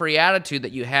carefree attitude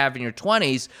that you have in your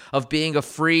 20s of being a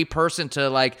free person to,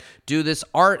 like, do this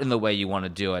art in the way you want to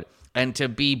do it and to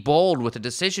be bold with the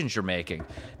decisions you're making.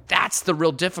 That's the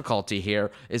real difficulty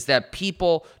here, is that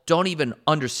people don't even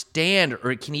understand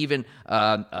or can even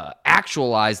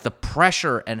actualize the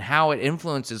pressure and how it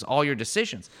influences all your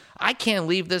decisions. I can't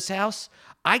leave this house.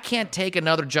 I can't take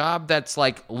another job that's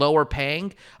like lower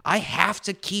paying. I have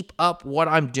to keep up what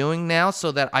I'm doing now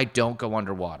so that I don't go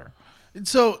underwater.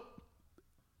 So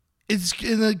it's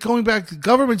going back to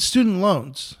government student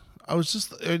loans.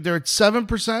 They're at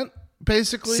 7%,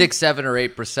 basically 6, 7, or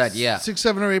 8%. Yeah, 6,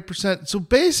 7, or 8%. So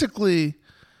basically,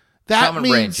 that Common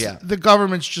means range, yeah. the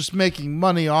government's just making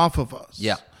money off of us.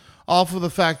 Yeah, off of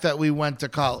the fact that we went to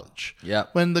college. Yeah,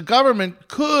 when the government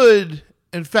could,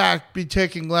 in fact, be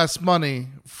taking less money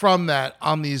from that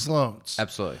on these loans.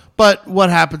 Absolutely. But what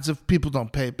happens if people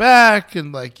don't pay back?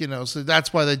 And so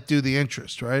that's why they do the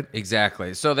interest, right?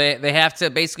 Exactly. So they have to,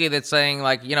 basically they're saying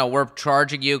like, we're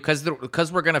charging you because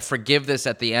we're going to forgive this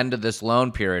at the end of this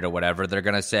loan period or whatever. They're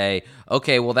going to say,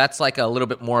 okay, well, that's like a little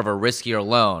bit more of a riskier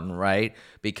loan, right?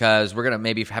 Because we're going to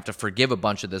maybe have to forgive a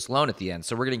bunch of this loan at the end.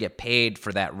 So we're going to get paid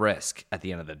for that risk at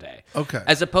the end of the day. Okay.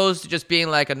 As opposed to just being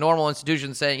like a normal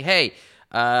institution saying, hey,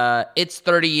 it's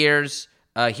 30 years.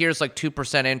 Here's like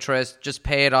 2% interest. Just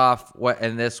pay it off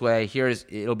in this way.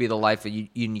 It'll be the life that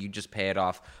you just pay it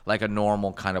off like a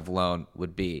normal kind of loan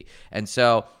would be. And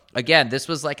so again, this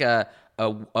was like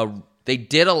they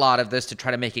did a lot of this to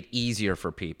try to make it easier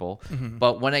for people. Mm-hmm.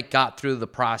 But when it got through the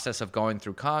process of going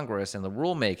through Congress and the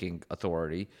rulemaking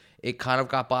authority, it kind of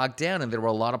got bogged down and there were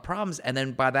a lot of problems. And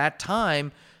then by that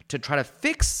time, to try to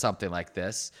fix something like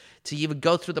this, to even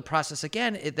go through the process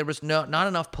again, there was not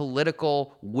enough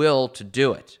political will to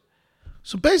do it.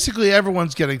 So basically,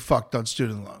 everyone's getting fucked on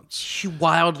student loans.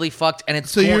 Wildly fucked, and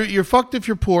it's so you're fucked if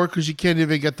you're poor because you can't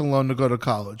even get the loan to go to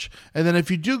college, and then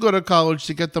if you do go to college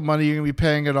to get the money, you're gonna be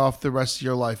paying it off the rest of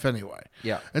your life anyway.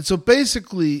 Yeah. And so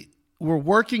basically, we're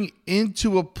working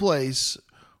into a place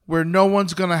where no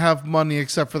one's gonna have money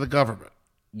except for the government.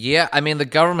 Yeah, I mean the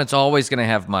government's always gonna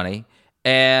have money.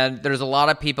 And there's a lot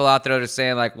of people out there that are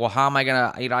saying like, well, how am I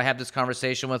going to, I have this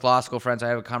conversation with law school friends. I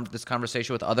have this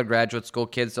conversation with other graduate school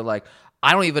kids that are like,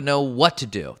 I don't even know what to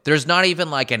do. There's not even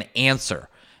like an answer.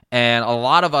 And a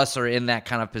lot of us are in that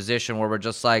kind of position where we're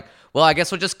just like, well, I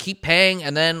guess we'll just keep paying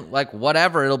and then like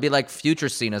whatever. It'll be like future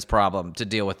Cena's problem to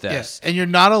deal with this. Yes. And you're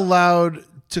not allowed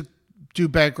to do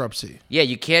bankruptcy. Yeah,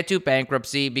 you can't do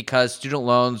bankruptcy because student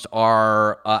loans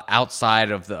are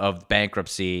outside of the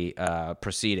bankruptcy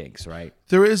proceedings, right?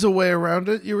 There is a way around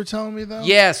it, you were telling me, though?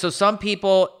 Yeah, so some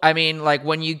people, I mean, like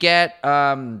when you get,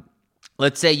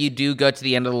 let's say you do go to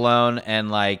the end of the loan and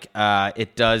like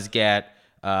it does get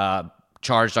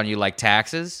charged on you like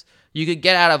taxes, you could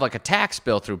get out of like a tax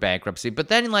bill through bankruptcy, but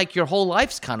then like your whole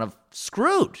life's kind of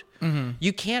screwed. Mm-hmm.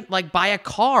 You can't like buy a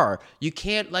car. You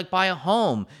can't like buy a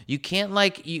home. You can't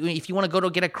like, if you want to go to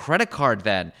get a credit card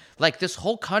then. Like this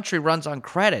whole country runs on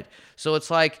credit. So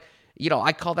it's like,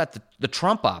 I call that the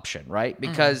Trump option, right?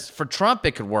 Because for Trump,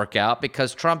 it could work out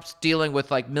because Trump's dealing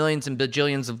with like millions and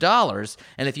bajillions of dollars.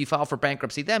 And if you file for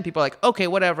bankruptcy, then people are like, okay,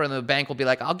 whatever. And the bank will be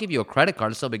like, I'll give you a credit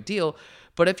card. It's no big deal.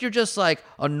 But if you're just like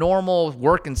a normal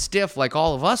working stiff like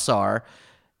all of us are,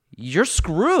 you're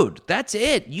screwed. That's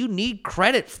it. You need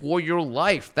credit for your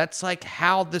life. That's like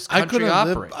how this country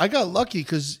operates. I got lucky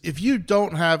because if you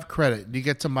don't have credit, you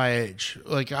get to my age.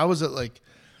 Like I was at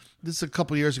this is a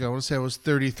couple years ago. I want to say I was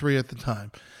 33 at the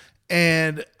time.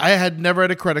 And I had never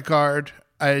had a credit card.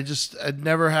 I'd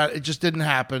never had, it just didn't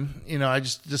happen. I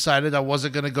just decided I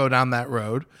wasn't going to go down that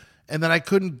road. And then I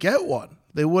couldn't get one.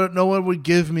 No one would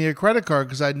give me a credit card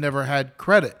because I'd never had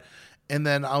credit. And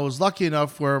then I was lucky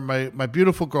enough where my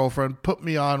beautiful girlfriend put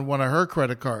me on one of her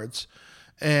credit cards.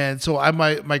 And so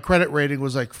my credit rating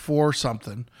was like 4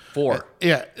 something. 4.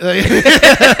 Yeah.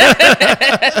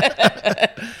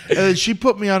 And then she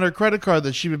put me on her credit card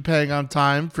that she'd been paying on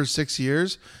time for 6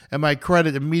 years, and my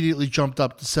credit immediately jumped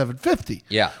up to 750.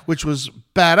 Yeah. Which was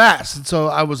badass. And so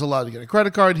I was allowed to get a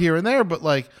credit card here and there, but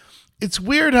like it's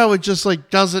weird how it just like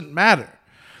doesn't matter.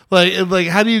 Like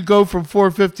how do you go from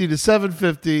 450 to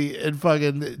 750 in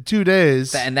fucking 2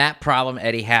 days? And that problem,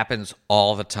 Eddie, happens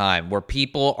all the time where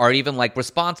people are even like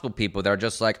responsible people. They're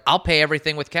just like, I'll pay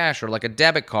everything with cash or like a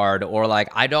debit card or like,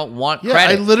 I don't want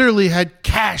credit. I literally had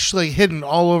cash like hidden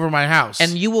all over my house.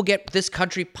 And you will get, this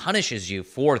country punishes you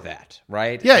for that,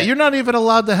 right? Yeah, you're not even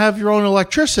allowed to have your own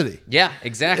electricity. Yeah,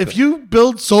 exactly. If you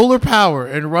build solar power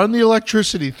and run the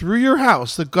electricity through your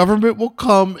house, the government will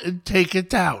come and take it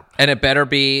down. And it better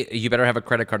be, you better have a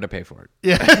credit card to pay for it.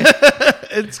 Yeah,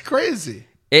 it's crazy.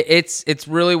 It's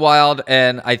really wild,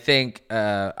 and I think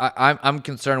I'm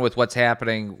concerned with what's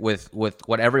happening with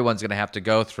what everyone's going to have to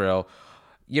go through.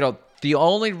 You know, the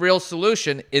only real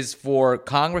solution is for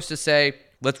Congress to say,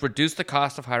 let's reduce the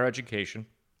cost of higher education,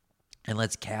 and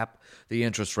let's cap the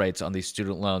interest rates on these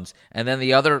student loans. And then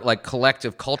the other like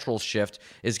collective cultural shift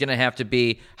is going to have to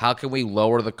be, how can we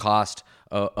lower the cost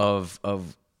of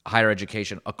higher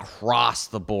education across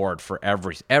the board for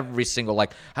every single,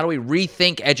 like, how do we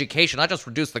rethink education? Not just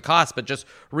reduce the cost, but just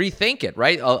rethink it,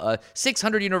 right?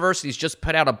 600 universities just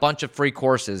put out a bunch of free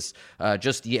courses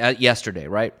just yesterday,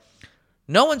 right?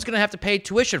 No one's going to have to pay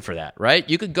tuition for that, right?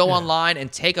 You could go online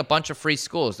and take a bunch of free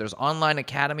schools. There's online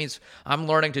academies. I'm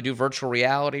learning to do virtual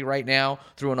reality right now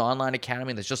through an online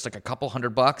academy that's just like a couple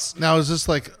 $100. Now, is this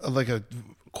like a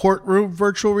courtroom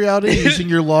virtual reality using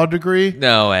your law degree?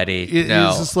 No, Eddie. No.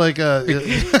 Is this like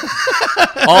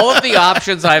all of the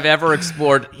options I've ever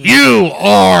explored? You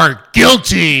are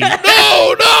guilty. No.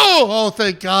 Oh,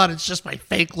 thank God. It's just my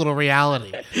fake little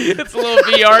reality. It's a little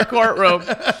VR courtroom.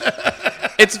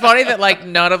 It's funny that like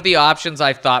none of the options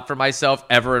I've thought for myself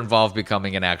ever involve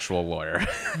becoming an actual lawyer.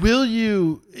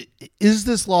 Is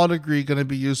this law degree going to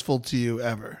be useful to you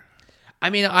ever?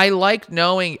 I mean, I like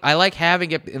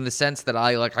having it in the sense that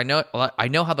I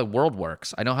know how the world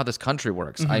works. I know how this country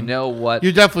works. Mm-hmm. I know what.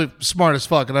 You're definitely smart as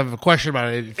fuck, and I have a question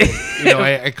about it.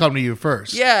 I come to you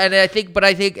first. Yeah, and I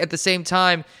think at the same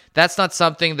time, that's not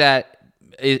something that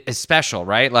is special,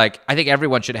 right? Like, I think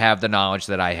everyone should have the knowledge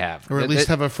that I have, or at least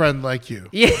have a friend like you.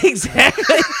 Yeah,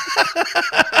 exactly.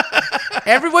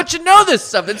 Everyone should know this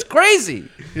stuff. It's crazy,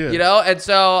 And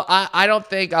so I don't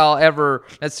think I'll ever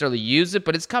necessarily use it,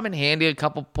 but it's come in handy a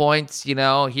couple points,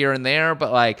 here and there.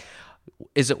 But like,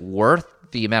 is it worth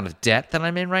the amount of debt that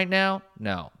I'm in right now?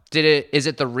 No. Is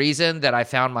it the reason that I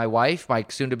found my wife, my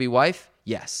soon-to-be wife?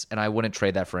 Yes, and I wouldn't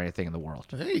trade that for anything in the world.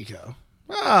 There you go.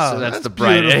 Oh, so that's the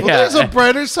brighter. Yeah. There's a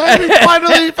brighter side. We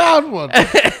finally found one.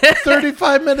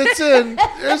 35 minutes in,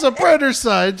 there's a brighter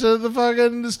side to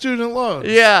the student loans.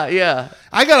 Yeah.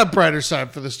 I got a brighter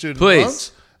side for the student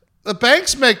loans. The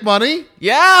banks make money.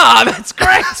 Yeah, that's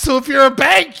great. So if you're a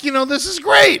bank, this is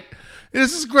great.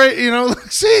 This is great.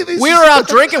 See, we were out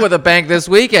drinking with a bank this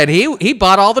weekend. He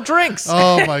bought all the drinks.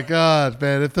 Oh my God,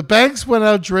 man! If the banks went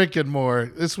out drinking more,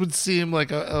 this would seem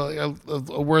like a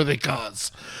worthy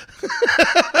cause.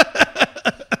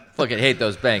 Look, I hate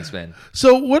those banks, man.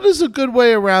 So what is a good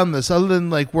way around this other than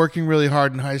like working really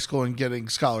hard in high school and getting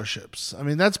scholarships? I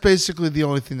mean, that's basically the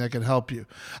only thing that can help you.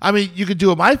 I mean, you could do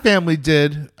what my family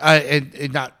did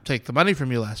and not take the money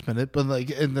from you last minute, but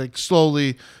like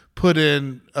slowly put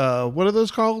in, what are those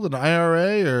called? An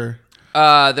IRA or?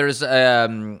 There's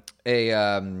a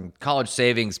college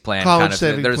savings plan kind of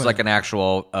thing. There's like an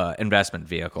actual investment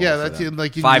vehicle. Yeah, that's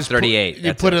like you 538.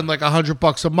 You put in like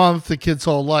 $100 a month, the kid's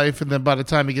whole life, and then by the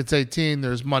time he gets 18,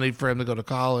 there's money for him to go to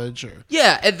college. And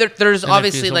there's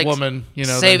obviously like woman,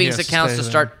 savings accounts to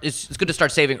start. It's good to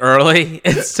start saving early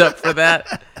and stuff for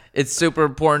that. It's super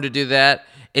important to do that.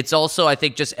 It's also, I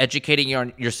think, just educating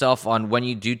yourself on when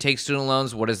you do take student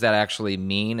loans, what does that actually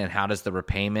mean and how does the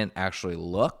repayment actually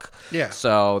look? Yeah.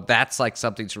 So that's like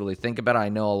something to really think about. I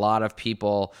know a lot of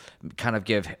people kind of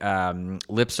give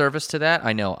lip service to that.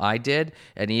 I know I did.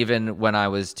 And even when I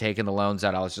was taking the loans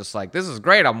out, I was just like, this is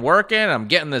great. I'm working. I'm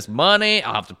getting this money.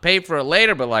 I'll have to pay for it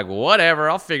later, but like, whatever.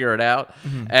 I'll figure it out.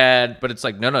 Mm-hmm. But it's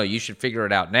like, no, you should figure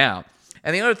it out now.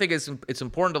 And the other thing is it's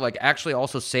important to like actually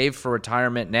also save for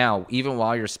retirement now, even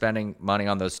while you're spending money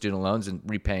on those student loans and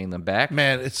repaying them back.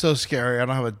 Man, it's so scary. I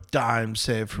don't have a dime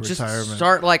saved for Just retirement.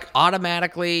 start like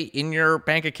automatically in your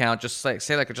bank account, just like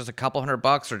say like just a couple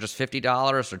 $100 or just $50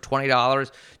 or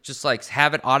 $20. Just like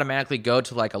have it automatically go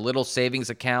to like a little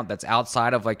savings account that's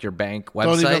outside of like your bank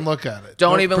website. Don't even look at it.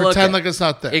 Don't even look at pretend it. like it's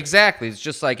not there. Exactly. It's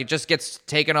just like it just gets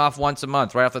taken off once a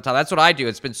month right off the top. That's what I do.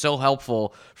 It's been so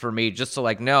helpful for me just to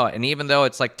like know. And even though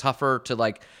it's like tougher to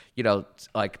like, you know,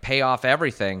 like pay off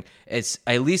everything, it's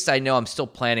at least I know I'm still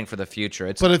planning for the future.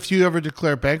 It's But if you ever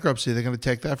declare bankruptcy, they're going to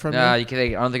take that from you? I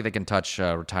don't think they can touch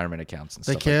retirement accounts and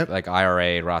They stuff. can't? Like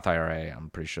IRA, Roth IRA, I'm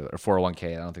pretty sure. Or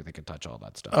 401k, I don't think they can touch all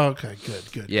that stuff. Okay,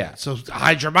 good. Yeah. Good. So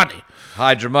hide your money.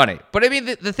 Hide your money. But I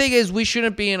mean, the thing is, we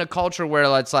shouldn't be in a culture where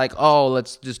it's like, oh,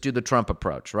 let's just do the Trump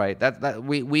approach, right? That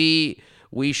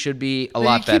we should be a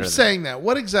lot better. You keep saying that.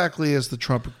 What exactly is the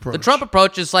Trump approach? The Trump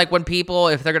approach is like when people,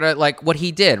 if they're going to, like what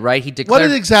he did, right? He declared.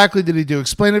 What exactly did he do?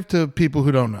 Explain it to people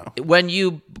who don't know. When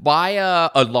you buy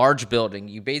a large building,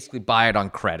 you basically buy it on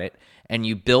credit and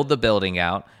you build the building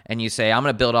out and you say, I'm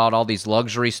going to build out all these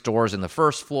luxury stores in the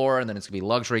first floor and then it's going to be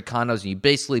luxury condos. And you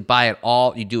basically buy it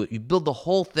all. You build the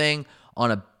whole thing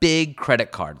on a big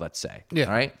credit card, let's say. Yeah.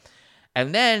 Right.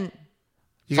 And then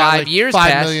You got 5 years $5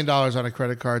 pass. million on a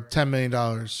credit card, $10 million.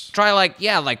 Try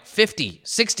like 50,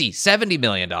 60, 70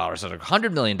 million dollars or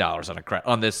 $100 million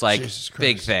on this like Jesus Christ.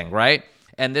 big thing, right?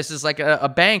 And this is like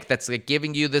a bank that's like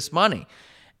giving you this money.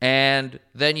 And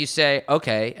then you say,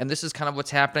 okay, and this is kind of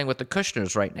what's happening with the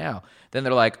Kushners right now. Then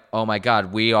they're like, oh my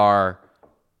God, we're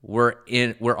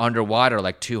underwater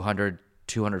like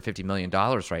 $250 million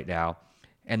right now.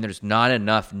 And there's not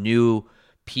enough new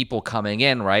people coming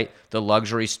in, right? The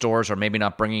luxury stores are maybe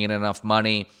not bringing in enough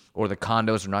money, or the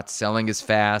condos are not selling as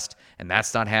fast, and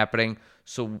that's not happening.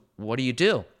 So what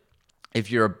do? If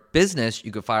you're a business,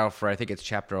 you could file for, I think it's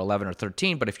Chapter 11 or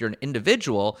 13, but if you're an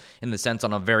individual, in the sense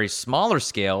on a very smaller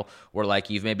scale, where like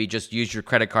you've maybe just used your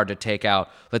credit card to take out,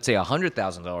 let's say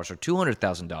 $100,000 or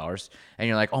 $200,000, and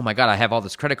you're like, oh my God, I have all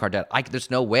this credit card debt.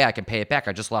 There's no way I can pay it back.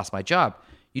 I just lost my job.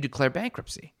 You declare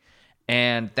bankruptcy.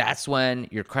 And that's when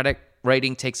your credit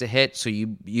rating takes a hit. So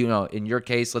you know, in your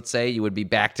case, let's say you would be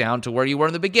back down to where you were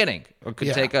in the beginning, or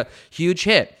could take a huge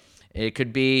hit. It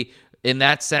could be, in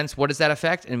that sense, what does that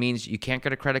affect? It means you can't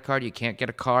get a credit card, you can't get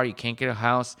a car, you can't get a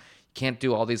house, you can't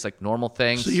do all these like normal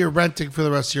things. So you're renting for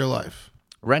the rest of your life.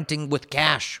 Renting with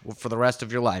cash for the rest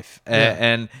of your life.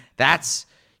 And that's,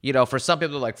 you know, for some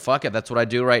people, they're like, fuck it, that's what I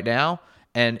do right now.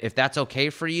 And if that's okay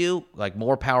for you, like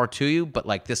more power to you. But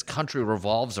like this country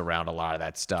revolves around a lot of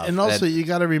that stuff. And also, you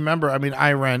got to remember, I mean,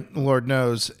 I rent, Lord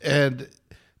knows, and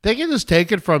they can just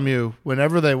take it from you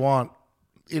whenever they want.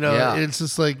 You know, It's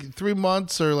just like 3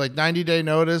 months or like 90-day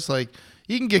notice. Like,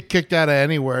 you can get kicked out of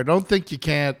anywhere. Don't think you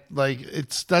can't. Like,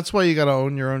 that's why you got to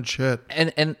own your own shit.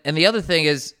 And the other thing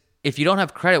is, if you don't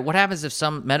have credit, what happens if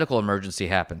some medical emergency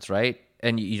happens, right?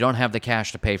 And you don't have the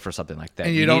cash to pay for something like that.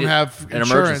 And you don't need have an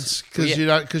insurance emergency.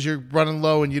 because you're running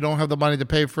low and you don't have the money to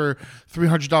pay for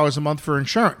 $300 a month for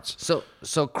insurance.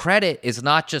 So credit is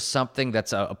not just something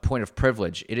that's a point of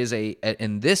privilege. It is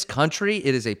in this country,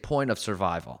 it is a point of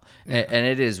survival. And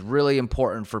it is really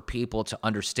important for people to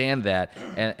understand that.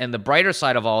 And the brighter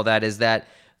side of all that is that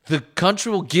the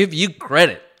country will give you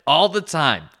credit all the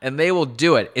time, and they will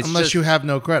do it. Unless you have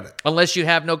no credit. Unless you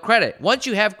have no credit. Once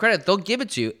you have credit, they'll give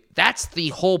it to you. That's the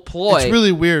whole ploy. It's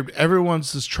really weird.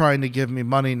 Everyone's just trying to give me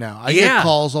money now. I get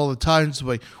calls all the time. It's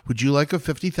like, would you like a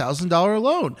 $50,000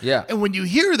 loan? Yeah. And when you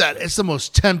hear that, it's the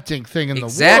most tempting thing in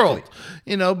the world.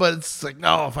 You know, but it's like,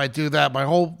 no, if I do that, my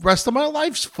whole rest of my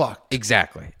life's fucked.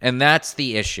 Exactly. And that's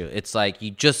the issue. It's like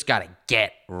you just got to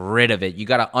get rid of it. You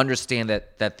got to understand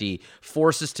that the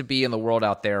forces to be in the world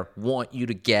out there want you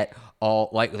to get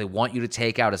they want you to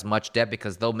take out as much debt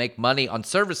because they'll make money on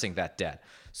servicing that debt.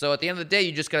 So at the end of the day,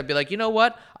 you just got to be like, you know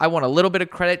what? I want a little bit of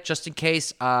credit just in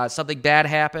case something bad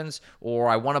happens, or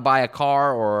I want to buy a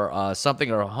car or something,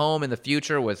 or a home in the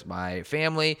future with my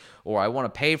family, or I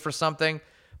want to pay for something.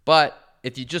 But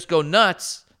if you just go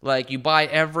nuts, like you buy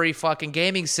every fucking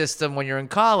gaming system when you're in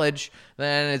college,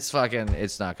 then it's not going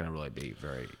to really be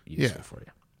very useful for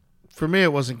you. For me,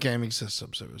 it wasn't gaming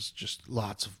systems. It was just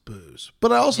lots of booze.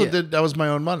 But I also that was my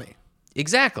own money.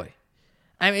 Exactly.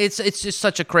 I mean, it's just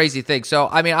such a crazy thing. So,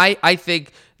 I mean, I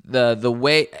think the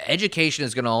way education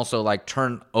is going to also like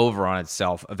turn over on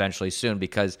itself eventually soon,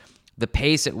 because the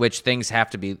pace at which things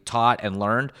have to be taught and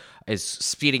learned is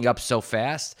speeding up so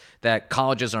fast that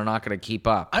colleges are not going to keep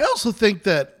up. I also think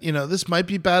that, you know, this might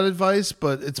be bad advice,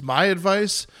 but it's my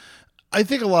advice. I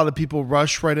think a lot of people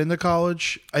rush right into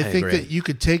college. I think agree. that you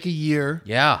could take a year.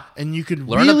 Yeah. And you could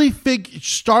Learn really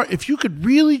if you could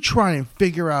really try and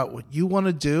figure out what you want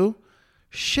to do,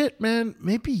 shit, man,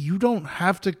 maybe you don't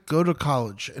have to go to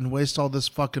college and waste all this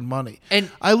fucking money.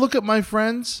 And I look at my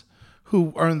friends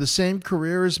who are in the same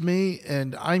career as me,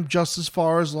 and I'm just as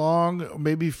far as long,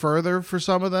 maybe further for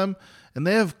some of them, and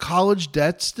they have college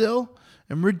debt still,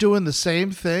 and we're doing the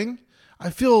same thing. I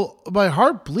feel my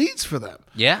heart bleeds for them.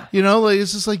 Yeah. You know, like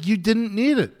it's just like you didn't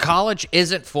need it. College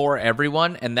isn't for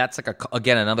everyone, and that's like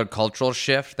again another cultural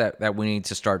shift that we need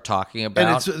to start talking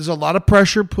about. And there's a lot of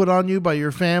pressure put on you by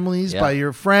your families, by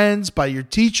your friends, by your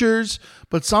teachers.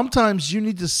 But sometimes you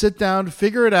need to sit down,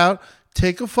 figure it out,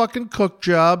 take a fucking cook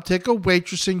job, take a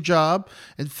waitressing job,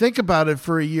 and think about it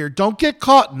for a year. Don't get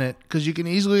caught in it, because you can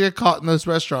easily get caught in those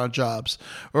restaurant jobs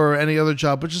or any other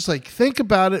job. But just like think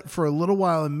about it for a little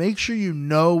while and make sure you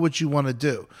know what you want to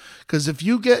do. Because if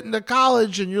you get into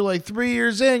college and you're like 3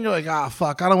 years in, you're like,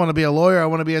 fuck, I don't want to be a lawyer. I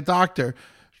want to be a doctor.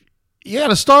 You got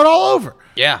to start all over.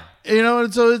 Yeah. You know,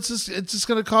 and so it's just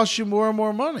going to cost you more and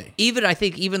more money. I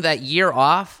think even that year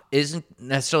off isn't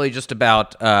necessarily just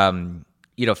about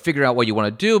figuring out what you want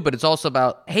to do, but it's also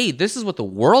about, hey, this is what the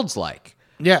world's like.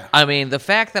 Yeah. I mean, the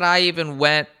fact that I even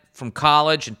went from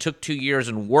college and took 2 years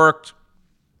and worked,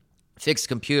 fixed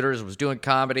computers, was doing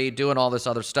comedy, doing all this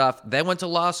other stuff, then went to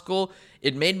law school,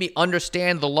 it made me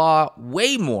understand the law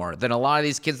way more than a lot of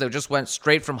these kids that just went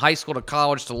straight from high school to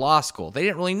college to law school. They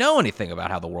didn't really know anything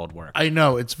about how the world worked. I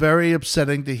know. It's very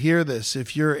upsetting to hear this.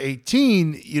 If you're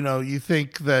 18, you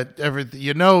think that everything,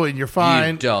 and you're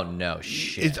fine. You don't know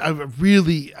shit. I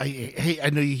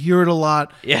know you hear it a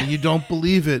lot, and you don't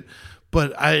believe it,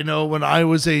 but I know when I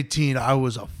was 18, I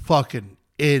was a fucking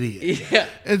idiot. Yeah.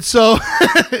 And so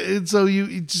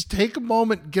you just take a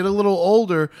moment, get a little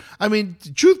older. I mean,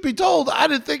 truth be told, I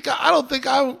don't think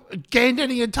I gained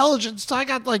any intelligence until I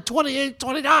got like 28,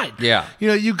 29. Yeah.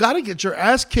 You got to get your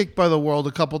ass kicked by the world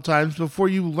a couple times before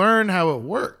you learn how it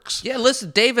works. Yeah, listen,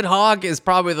 David Hogg is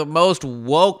probably the most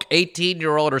woke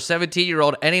 18-year-old or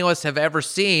 17-year-old any of us have ever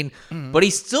seen, but he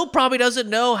still probably doesn't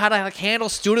know how to handle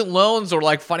student loans or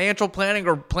like financial planning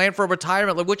or plan for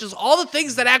retirement, which is all the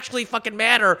things that actually fucking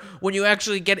matter when you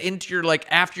actually get into your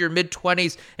after your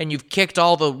mid-20s and you've kicked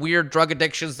all the weird drug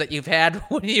addictions that you've had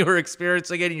when you were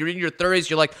experiencing it and you're in your 30s.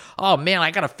 You're like, oh man,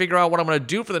 I gotta figure out what I'm gonna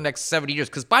do for the next 70 years.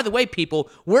 Because by the way, people,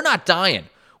 we're not dying.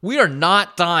 We are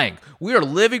not dying. We are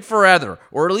living forever,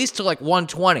 or at least to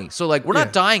 120. So we're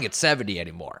not dying at 70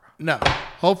 anymore. No,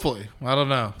 hopefully. I don't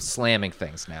know. Slamming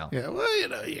things now. Yeah, well,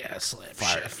 slam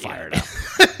Fired up.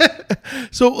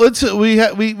 So let's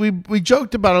we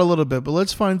joked about it a little bit, but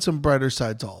let's find some brighter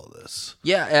side to all of this.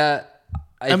 Yeah,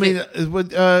 I mean,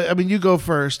 you go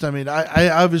first. I mean, I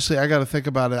obviously I got to think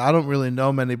about it. I don't really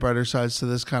know many brighter sides to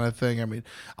this kind of thing. I mean,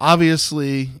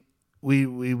 obviously we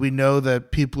know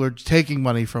that people are taking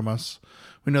money from us.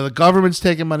 We know the government's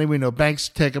taking money. We know banks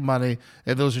taking money,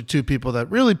 and those are two people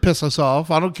that really piss us off.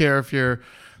 I don't care if you're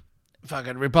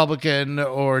fucking Republican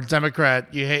or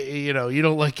Democrat. You hate, you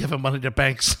don't like giving money to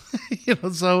banks.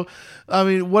 So I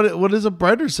mean, what is a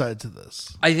brighter side to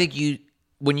this? I think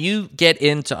when you get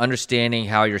into understanding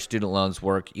how your student loans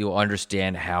work, you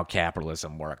understand how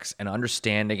capitalism works, and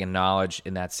understanding and knowledge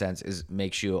in that sense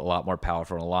makes you a lot more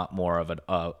powerful and a lot more of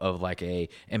a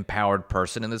empowered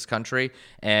person in this country,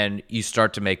 and you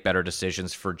start to make better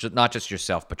decisions for not just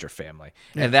yourself but your family.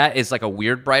 Yeah. And that is a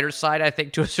weird brighter side, I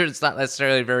think, to a certain. It's not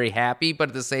necessarily very happy, but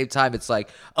at the same time, it's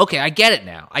okay, I get it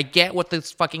now. I get what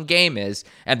this fucking game is,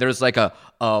 and there's a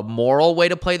moral way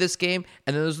to play this game,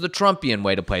 and then there's the Trumpian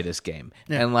way to play this game.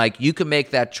 Yeah. And you can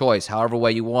make that choice however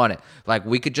way you want it.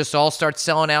 We could just all start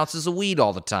selling ounces of weed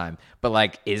all the time.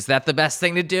 But is that the best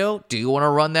thing to do? Do you want to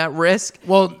run that risk?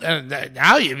 Well,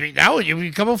 now you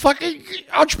become a fucking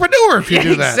entrepreneur if you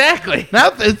do that. Exactly. Now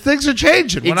things are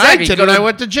changing. When exactly. I did it, I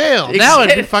went to jail. Exactly. Now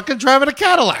I'd be fucking driving a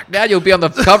Cadillac. Now you'll be on the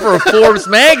cover of Forbes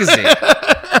magazine.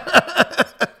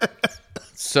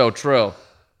 So true.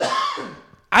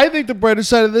 I think the brighter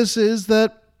side of this is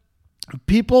that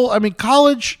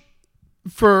college,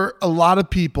 for a lot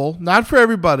of people, not for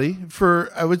everybody,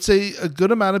 for I would say a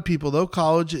good amount of people, though,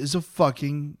 college is a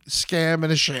fucking scam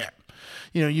and a sham.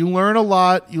 You learn a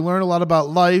lot. You learn a lot about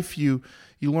life. You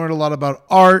learn a lot about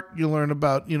art. You learn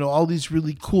about, all these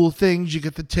really cool things. You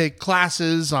get to take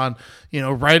classes on,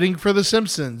 writing for The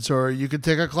Simpsons, or you could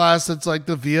take a class that's like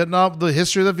the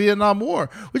history of the Vietnam War,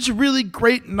 which is really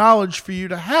great knowledge for you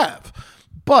to have.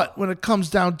 But when it comes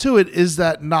down to it, is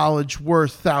that knowledge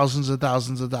worth thousands and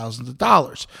thousands and thousands of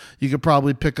dollars? You could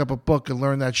probably pick up a book and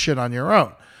learn that shit on your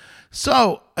own.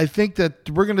 So I think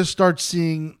that we're going to start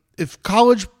seeing, if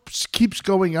college keeps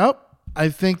going up, I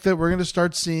think that we're going to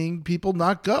start seeing people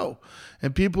not go.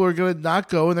 And people are going to not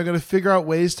go, and they're going to figure out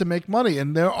ways to make money.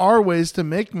 And there are ways to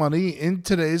make money in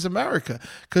today's America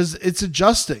because it's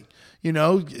adjusting.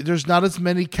 There's not as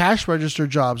many cash register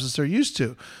jobs as there used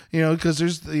to, because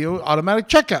there's automatic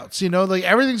checkouts, like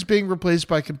everything's being replaced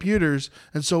by computers.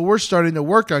 And so we're starting to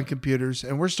work on computers,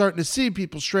 and we're starting to see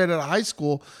people straight out of high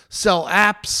school sell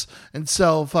apps and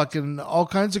sell fucking all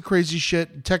kinds of crazy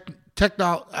shit,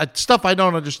 stuff I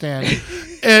don't understand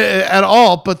at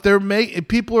all, but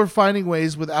people are finding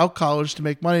ways without college to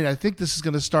make money, and I think this is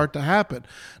going to start to happen.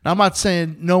 Now, I'm not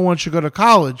saying no one should go to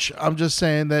college. I'm just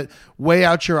saying that weigh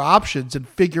out your options and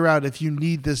figure out if you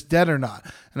need this debt or not.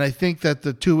 And I think that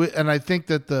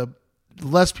the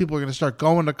less people are going to start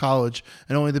going to college,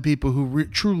 and only the people who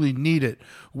truly need it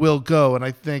will go. And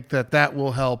I think that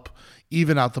will help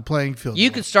even out the playing field.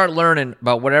 You can start learning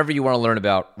about whatever you want to learn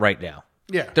about right now.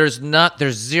 Yeah. There's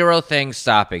zero things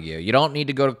stopping you. You don't need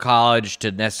to go to college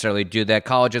to necessarily do that.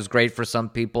 College is great for some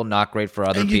people, not great for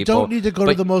other people. And you don't need to go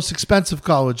to the most expensive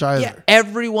college either. Yeah,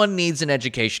 everyone needs an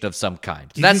education of some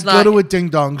kind. You can go to a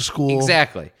ding-dong school.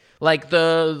 Exactly. Like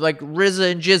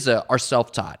RZA and Jizza are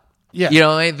self-taught.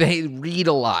 Yeah. They read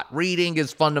a lot. Reading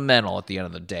is fundamental at the end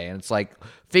of the day. And it's like,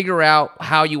 figure out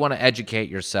how you want to educate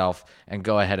yourself and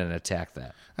go ahead and attack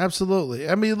that. Absolutely.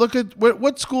 I mean, look at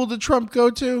what school did Trump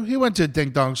go to? He went to a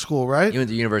ding-dong school, right? He went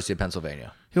to the University of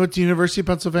Pennsylvania. He went to University of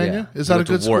Pennsylvania? Yeah. Is that a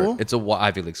good school? It's a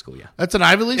Ivy League school, yeah. That's an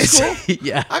Ivy League school?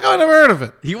 Yeah. I've never heard of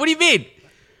it. What do you mean?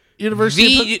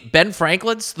 University Ben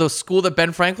Franklin's, the school that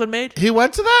Ben Franklin made? He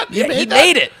went to that? He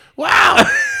made it. Wow.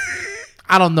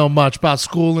 I don't know much about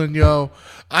schooling, yo.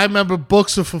 I remember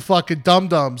books are for fucking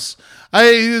dum-dums.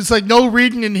 It's like no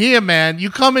reading in here, man.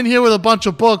 You come in here with a bunch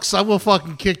of books, I will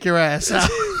fucking kick your ass out.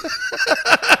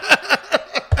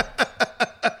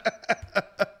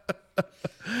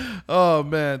 Oh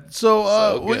man!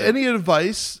 So any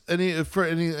advice? Any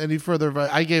further advice?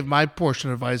 I gave my portion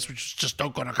of advice, which is just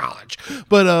don't go to college.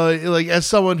 But as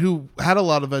someone who had a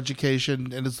lot of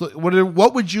education, and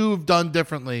what would you have done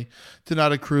differently to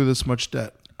not accrue this much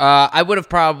debt? I would have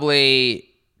probably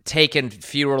taken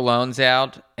fewer loans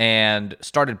out and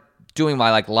started doing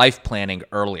my life planning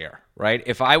earlier. Right?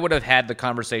 If I would have had the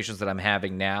conversations that I'm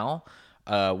having now.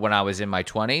 When I was in my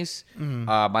 20s,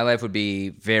 my life would be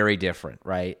very different,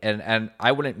 right? And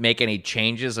I wouldn't make any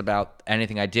changes about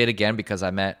anything I did again because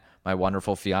I met my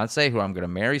wonderful fiance who I'm going to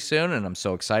marry soon, and I'm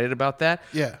so excited about that.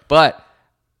 Yeah. But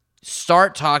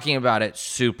start talking about it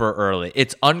super early.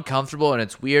 It's uncomfortable and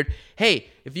it's weird. Hey,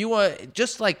 if you want,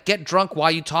 just get drunk while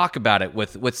you talk about it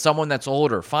with someone that's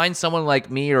older. Find someone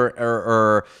like me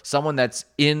or someone that's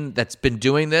been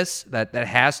doing this that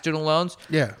has student loans.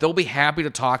 Yeah, they'll be happy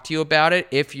to talk to you about it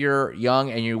if you're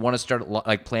young and you want to start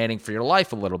planning for your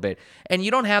life a little bit. And you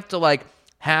don't have to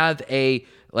have a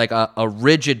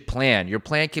rigid plan. Your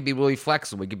plan can be really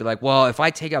flexible. You could be like, well, if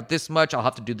I take out this much, I'll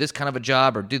have to do this kind of a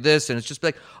job or do this. And it's just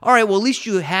all right, well, at least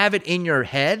you have it in your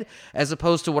head, as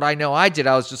opposed to what I know I did.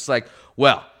 I was just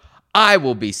well, I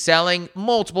will be selling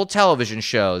multiple television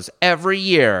shows every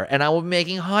year, and I will be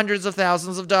making hundreds of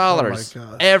thousands of dollars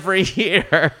every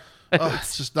year.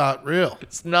 It's just not real.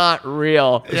 It's not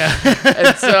real. Yeah.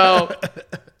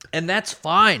 And that's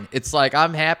fine. It's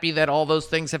I'm happy that all those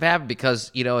things have happened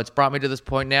because, it's brought me to this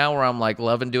point now where I'm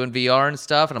loving doing VR and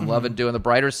stuff, and I'm loving doing the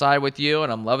brighter side with you,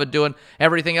 and I'm loving doing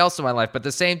everything else in my life. But at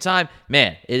the same time,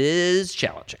 man, it is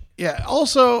challenging. Yeah.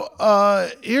 Also,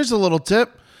 here's a little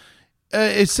tip.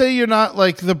 Say you're not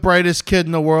the brightest kid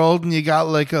in the world and you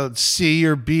got a C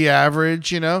or B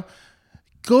average,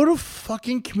 go to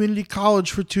fucking community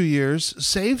college for 2 years,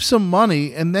 save some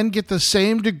money, and then get the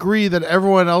same degree that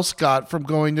everyone else got from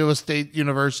going to a state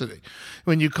university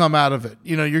when you come out of it.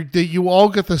 You all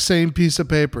get the same piece of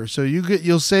paper. So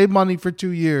you'll save money for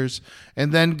 2 years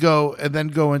and then go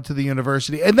into the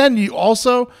university. And then you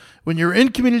also, when you're in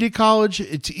community college,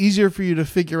 it's easier for you to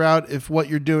figure out if what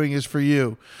you're doing is for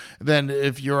you than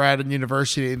if you're at a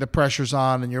university and the pressure's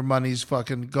on and your money's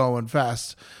fucking going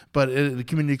fast. But the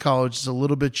community college is a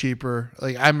little bit cheaper.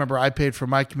 I remember I paid for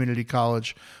my community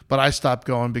college, but I stopped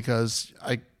going because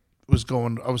I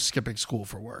was skipping school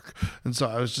for work. And so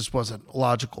it just wasn't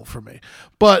logical for me.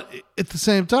 But at the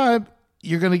same time,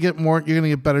 you're going to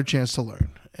get better chance to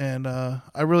learn. And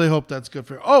I really hope that's good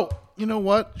for you. Oh, you know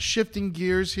what? Shifting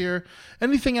gears here.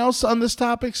 Anything else on this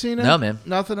topic, Cena? No, man.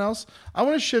 Nothing else? I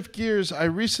want to shift gears. I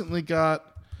recently got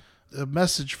a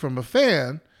message from a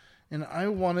fan, and I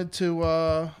wanted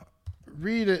to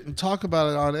read it and talk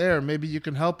about it on air. Maybe you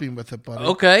can help me with it, buddy.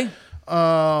 Okay.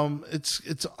 I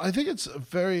think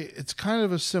it's kind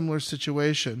of a similar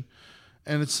situation.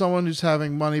 and it's someone who's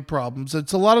having money problems.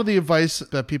 It's a lot of the advice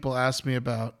that people ask me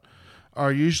about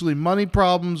are usually money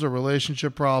problems or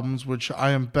relationship problems, which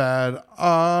I am bad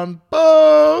on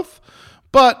both.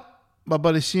 But my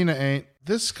buddy Cena ain't.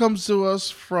 This comes to us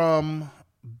from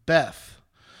Beth.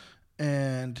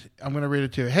 And I'm going to read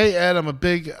it to you. Hey, Ed, I'm a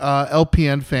big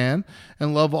LPN fan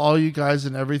and love all you guys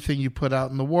and everything you put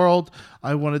out in the world.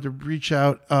 I wanted to reach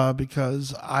out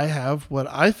because I have what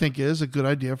I think is a good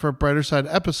idea for a Brighter Side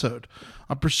episode.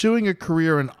 I'm pursuing a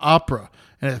career in opera,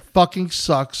 and it fucking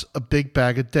sucks a big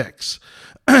bag of dicks.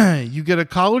 You get a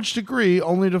college degree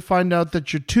only to find out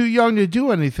that you're too young to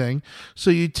do anything, so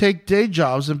you take day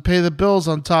jobs and pay the bills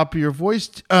on top of your voice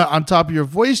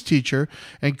teacher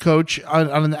and coach on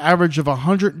an average of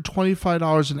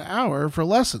 $125 an hour for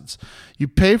lessons. You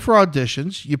pay for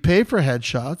auditions, you pay for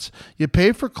headshots, you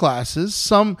pay for classes.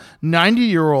 Some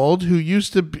 90-year-old who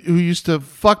used to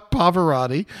fuck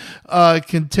Pavarotti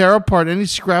can tear apart any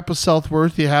scrap of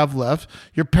self-worth you have left.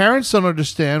 Your parents don't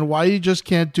understand why you just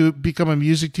can't become a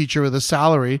music teacher with a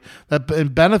salary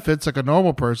and benefits like a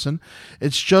normal person.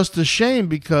 It's just a shame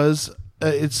because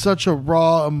it's such a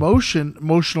raw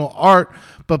emotional art,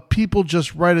 but people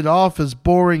just write it off as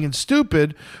boring and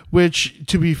stupid, which,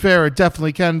 to be fair, it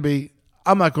definitely can be.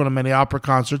 I'm not going to many opera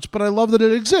concerts, but I love that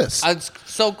it exists. It's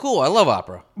so cool. I love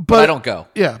opera, but I don't go.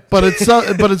 Yeah, but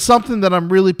it's something that I'm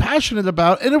really passionate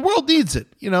about, and the world needs it.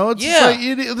 You know, it's Yeah, like,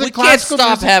 we can't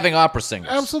stop having opera singers.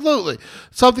 Absolutely.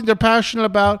 Something they're passionate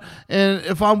about, and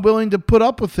if I'm willing to put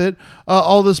up with it,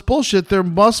 all this bullshit, there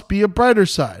must be a brighter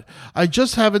side. I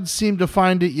just haven't seemed to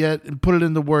find it yet and put it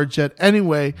into words yet.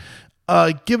 Anyway,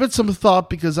 give it some thought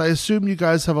because I assume you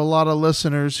guys have a lot of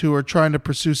listeners who are trying to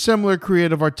pursue similar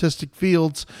creative artistic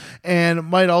fields and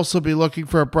might also be looking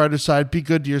for a brighter side. Be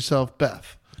good to yourself,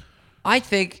 Beth. I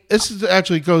think This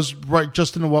actually goes right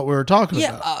just into what we were talking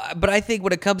about. But I think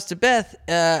when it comes to Beth,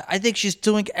 I think she's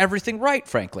doing everything right,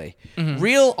 frankly.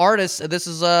 Real artists, this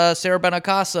is a Sarah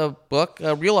Benacasa book,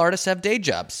 real artists have day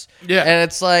jobs. Yeah. And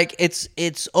it's like,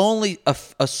 it's only a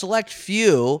select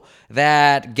few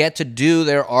that get to do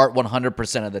their art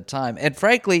 100% of the time. And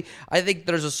frankly, I think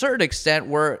there's a certain extent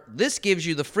where this gives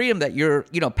you the freedom that you're,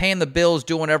 paying the bills,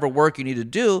 doing whatever work you need to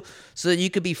do so that you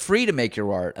could be free to make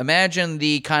your art. Imagine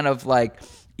the kind of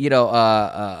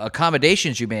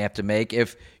accommodations you may have to make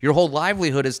if your whole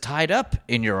livelihood is tied up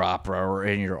in your opera or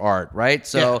in your art, right?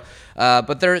 So,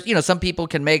 but there's, some people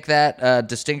can make that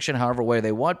distinction however way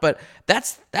they want, but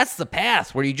that's the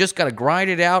path where you just got to grind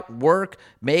it out, work,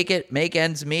 make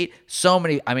ends meet.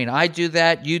 I do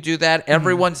that, you do that.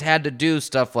 Everyone's had to do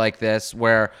stuff like this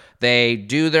where they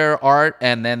do their art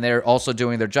and then they're also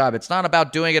doing their job. It's not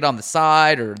about doing it on the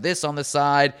side or this on the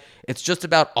side. It's just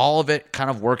about all of it kind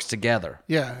of works together.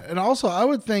 Yeah. And also, I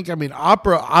would think,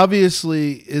 opera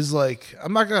obviously is like,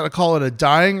 I'm not going to call it a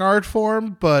dying art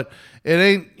form, but it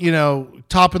ain't,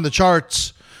 topping the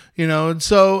charts, and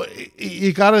so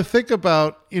you got to think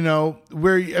about,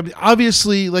 where,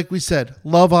 obviously, like we said, I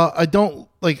love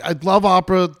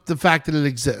opera, the fact that it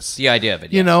exists. The idea of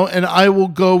it. Yeah. And I will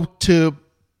go to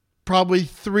probably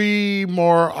 3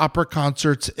 more opera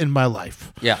concerts in my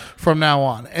life from now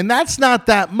on. And that's not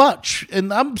that much.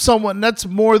 And I'm someone that's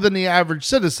more than the average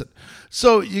citizen.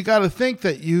 So you got to think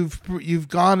that you've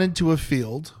gone into a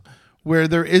field where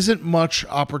there isn't much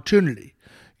opportunity.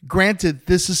 Granted,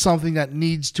 this is something that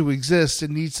needs to exist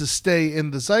and needs to stay in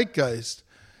the zeitgeist.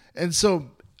 And so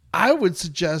I would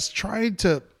suggest trying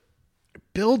to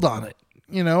build on it,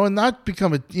 and not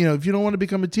become if you don't want to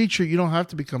become a teacher, you don't have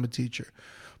to become a teacher.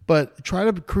 But try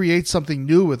to create something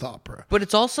new with opera. But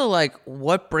it's also like,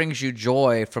 what brings you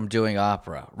joy from doing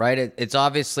opera, right? It's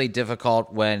obviously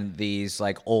difficult when these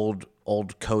like old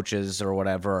coaches or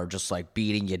whatever are just like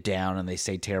beating you down and they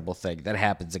say terrible things. That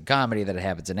happens in comedy, that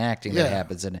happens in acting, that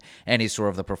happens in any sort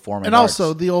of the performing and arts.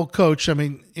 Also, the old coach,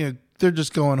 they're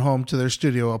just going home to their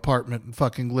studio apartment and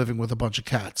fucking living with a bunch of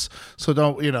cats. So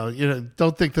don't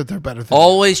think that they're better than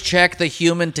Always check the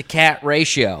human to cat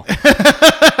ratio.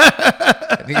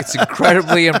 I think it's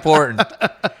incredibly important.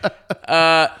 But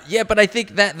I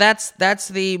think that's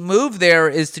the move there,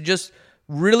 is to just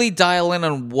really dial in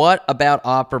on what about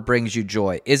opera brings you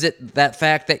joy. Is it that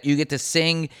fact that you get to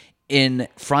sing in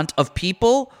front of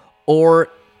people, or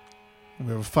we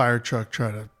have a fire truck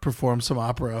trying to perform some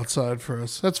opera outside for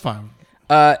us? That's fine.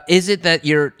 Is it that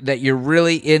you're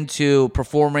really into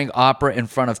performing opera in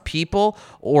front of people,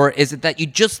 or is it that you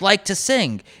just like to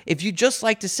sing? If you just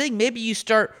like to sing, maybe you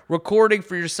start recording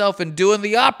for yourself and doing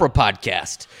the opera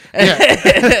podcast.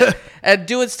 Yeah. and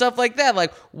doing stuff like that.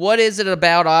 Like, what is it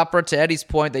about opera, to Eddie's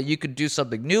point, that you could do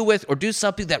something new with, or do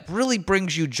something that really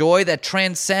brings you joy, that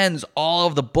transcends all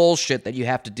of the bullshit that you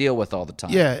have to deal with all the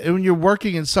time? Yeah, and when you're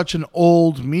working in such an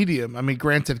old medium, I mean,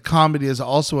 granted, comedy is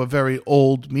also a very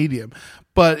old medium,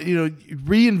 but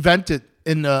reinvent it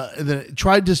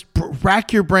try to just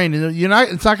rack your brain.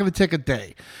 It's not going to take a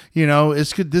day.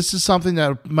 This is something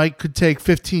that could take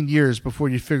 15 years before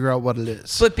you figure out what it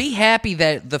is. But be happy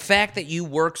that the fact that you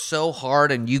work so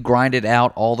hard and you grind it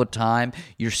out all the time,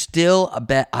 you're still a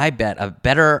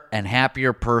better and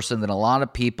happier person than a lot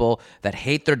of people that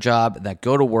hate their job, that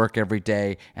go to work every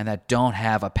day, and that don't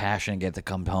have a passion to get to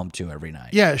come home to every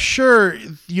night. Yeah, sure,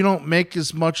 you don't make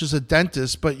as much as a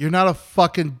dentist, but you're not a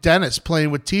fucking dentist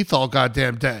playing with teeth all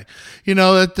goddamn day.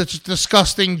 That's a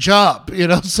disgusting job,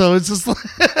 so it's just like...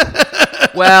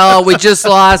 Well, we just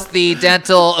lost the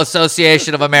Dental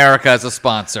Association of America as a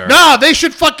sponsor. No, they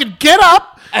should fucking get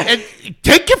up and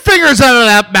take your fingers out of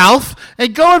that mouth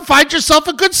and go and find yourself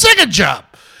a good singing job.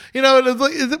 But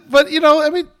I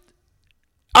mean,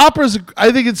 opera's.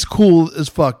 I think it's cool as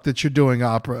fuck that you're doing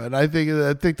opera, and I think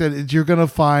that you're gonna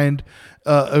find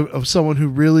of someone who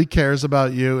really cares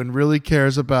about you and really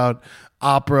cares about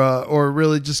opera, or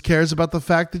really just cares about the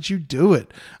fact that you do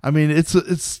it. I mean,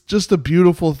 it's just a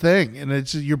beautiful thing,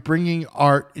 and you're bringing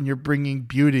art and you're bringing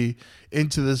beauty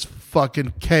into this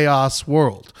fucking chaos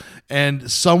world, and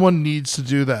someone needs to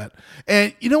do that.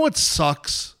 And you know what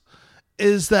sucks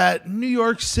is that New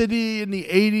York City in the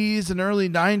 80s and early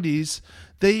 90s,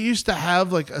 they used to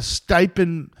have like a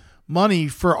stipend money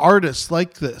for artists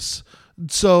like this.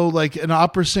 So like an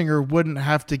opera singer wouldn't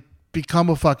have to become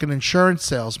a fucking insurance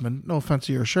salesman. No offense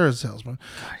to your insurance salesman,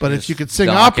 but if you could sing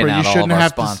opera, you shouldn't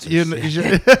have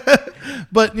to.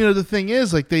 But the thing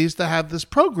is, like, they used to have this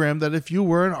program that if you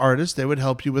were an artist, they would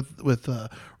help you with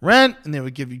rent, and they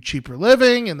would give you cheaper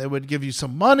living, and they would give you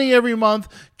some money every month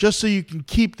just so you can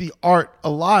keep the art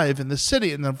alive in the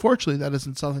city. And unfortunately, that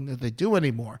isn't something that they do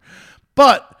anymore.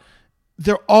 But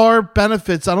there are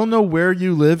benefits. I don't know where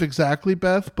you live exactly,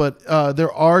 Beth, but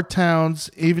there are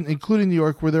towns, even including New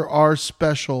York, where there are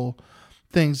special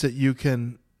things that you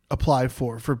can apply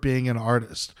for being an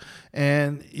artist.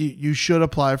 And you should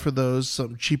apply for those,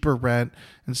 some cheaper rent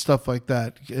and stuff like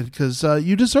that, because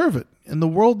you deserve it. And the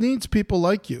world needs people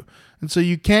like you. And so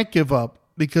you can't give up,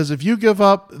 because if you give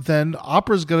up, then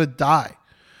opera's going to die.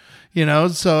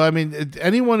 So, I mean,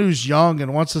 anyone who's young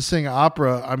and wants to sing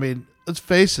opera, I mean, let's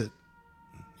face it,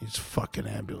 these fucking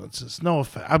ambulances. No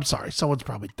offense. I'm sorry. Someone's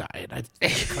probably dying. I'm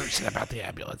cursing about the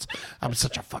ambulance. I'm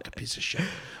such a fucking piece of shit.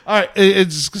 All right.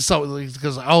 It's because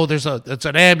it's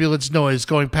an ambulance noise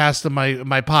going past my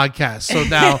podcast. So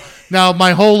now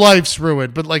my whole life's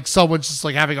ruined. But like someone's just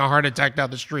like having a heart attack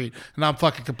down the street, and I'm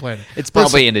fucking complaining. It's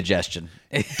probably indigestion.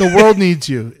 The world needs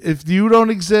you. If you don't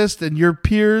exist and your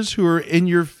peers who are in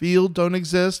your field don't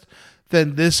exist,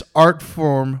 then this art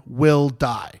form will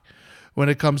die when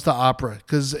it comes to opera,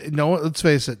 because let's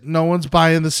face it, no one's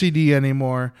buying the CD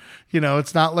anymore.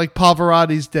 It's not like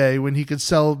Pavarotti's day when he could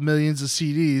sell millions of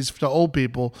CDs to old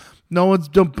people. No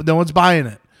one's buying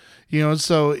it.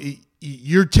 So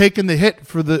you're taking the hit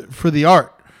for the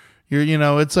art.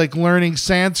 It's like learning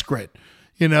Sanskrit.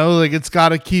 Like it's got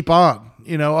to keep on.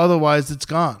 Otherwise it's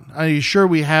gone. I mean, sure,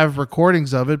 we have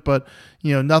recordings of it, but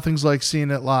nothing's like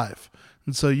seeing it live.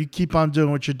 And so you keep on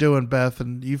doing what you're doing, Beth,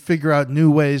 and you figure out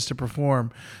new ways to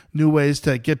perform, new ways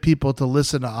to get people to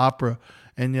listen to opera.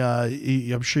 And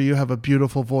I'm sure you have a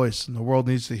beautiful voice, and the world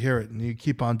needs to hear it, and you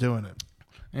keep on doing it.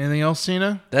 Anything else,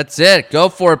 Cena? That's it. Go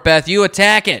for it, Beth. You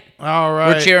attack it. All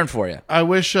right. We're cheering for you. I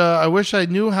wish I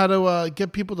knew how to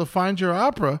get people to find your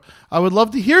opera. I would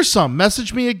love to hear some.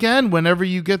 Message me again whenever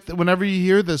you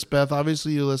hear this, Beth.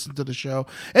 Obviously, you listen to the show.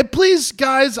 And please,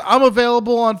 guys, I'm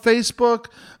available on Facebook.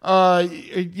 I'm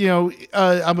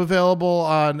available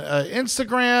on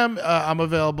Instagram. I'm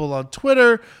available on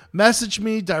Twitter. Message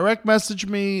me, direct message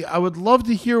me. I would love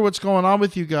to hear what's going on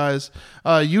with you guys.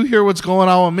 You hear what's going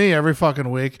on with me every fucking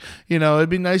week. It'd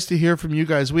be nice to hear from you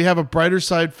guys. We have a Brighter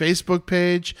Side Facebook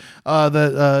page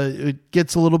that it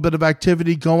gets a little bit of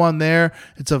activity. Go on there.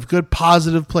 It's a good,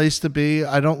 positive place to be.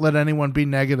 I don't let anyone be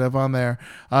negative on there.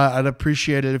 I'd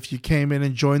appreciate it if you came in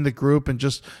and joined the group and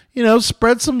just,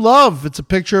 spread some love. If it's a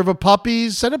picture of a puppy,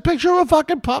 send a picture of a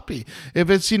fucking puppy. If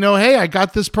it's, hey, I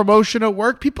got this promotion at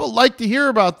work, people like to hear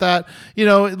about that.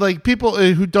 Like people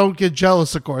who don't get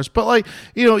jealous, of course. But like,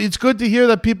 it's good to hear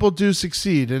that people do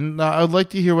succeed. And I'd like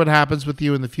to hear what happens with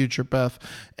you in the future, Beth.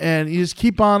 And you just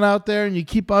keep on out there and you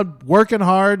keep on working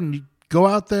hard and you go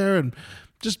out there and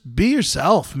just be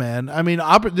yourself, man. I mean,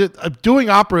 doing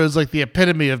opera is like the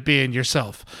epitome of being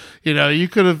yourself. You know, you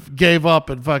could have gave up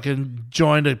and fucking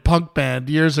joined a punk band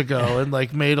years ago and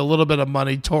like made a little bit of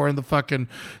money touring the fucking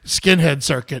skinhead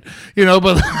circuit, you know,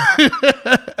 but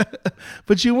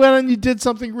but you went and you did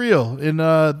something real, and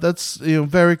that's, you know,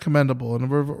 very commendable, and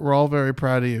we're all very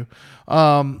proud of you.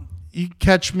 You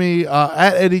catch me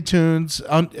at Eddie Tunes,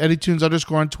 on Eddie Tunes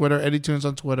 _ on Twitter, Eddie Tunes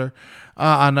on Twitter,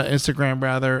 on Instagram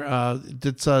rather.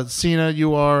 It's Cena.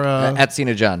 You are at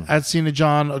Cena John. At Cena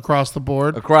John across the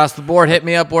board. Across the board, hit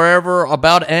me up wherever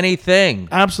about anything.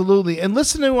 Absolutely, and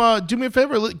listen to. Do me a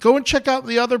favor, go and check out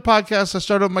the other podcast I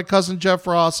started with my cousin Jeff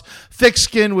Ross, Thick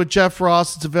Skin with Jeff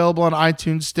Ross. It's available on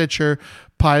iTunes, Stitcher,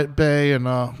 Pirate Bay, and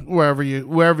wherever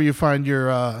you find your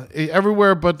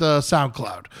everywhere but the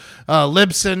SoundCloud.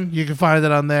 Libsyn, you can find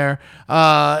it on there.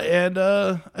 And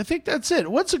I think that's it.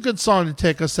 What's a good song to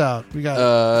take us out? We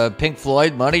got Pink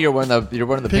Floyd, Money. You're wearing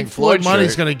the Pink Floyd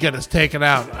Money's shirt. Gonna get us taken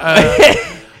out.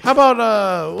 How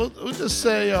about we'll just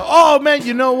say, oh man,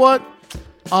 you know what?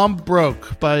 I'm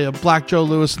Broke by Black Joe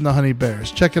Lewis and the Honey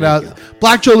Bears. Check it out.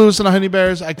 Black Joe Lewis and the Honey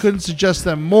Bears. I couldn't suggest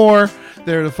them more.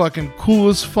 They're the fucking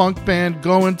coolest funk band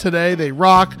going today. They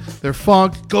rock. They're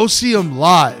funk. Go see them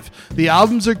live. The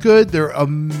albums are good. They're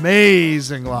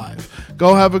amazing live.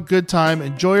 Go have a good time.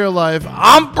 Enjoy your life.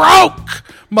 I'm broke,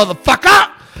 motherfucker.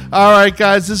 All right,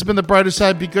 guys, this has been The Brighter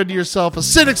Side. Be good to yourself. A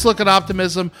cynic's look at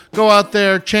optimism. Go out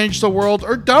there, change the world,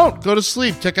 or don't. Go to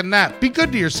sleep, take a nap. Be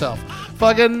good to yourself.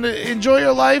 Fucking enjoy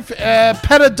your life.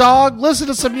 Pet a dog, listen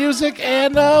to some music,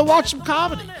 and watch some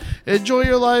comedy. Enjoy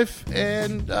your life,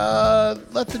 and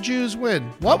let the Jews win.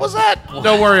 What was that?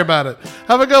 Don't worry about it.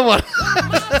 Have a good one.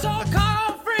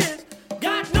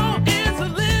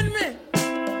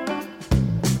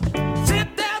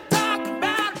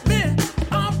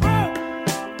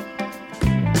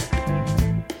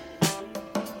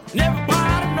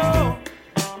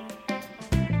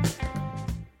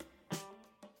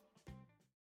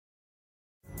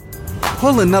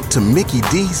 Pulling up to Mickey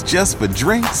D's just for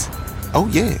drinks? Oh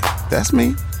yeah, that's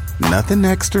me. Nothing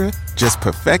extra, just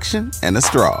perfection and a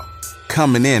straw.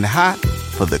 Coming in hot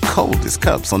for the coldest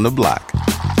cups on the block.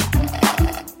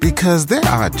 Because there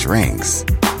are drinks.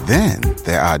 Then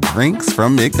there are drinks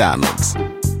from McDonald's.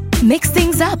 Mix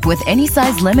things up with any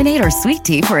size lemonade or sweet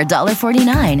tea for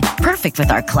 $1.49. Perfect with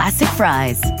our classic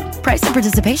fries. Price and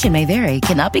participation may vary.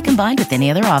 Cannot be combined with any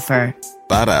other offer.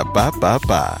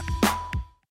 Ba-da-ba-ba-ba.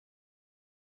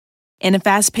 In a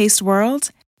fast-paced world,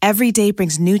 every day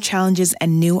brings new challenges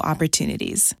and new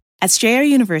opportunities. At Strayer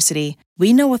University,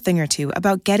 we know a thing or two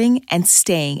about getting and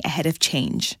staying ahead of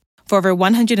change. For over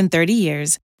 130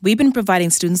 years, we've been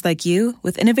providing students like you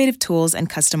with innovative tools and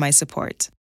customized support,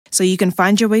 so you can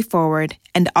find your way forward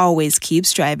and always keep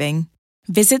striving.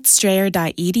 Visit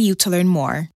strayer.edu to learn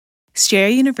more. Strayer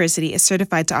University is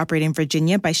certified to operate in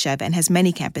Virginia by Chev and has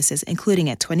many campuses, including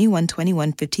at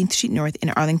 2121 15th Street North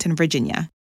in Arlington, Virginia.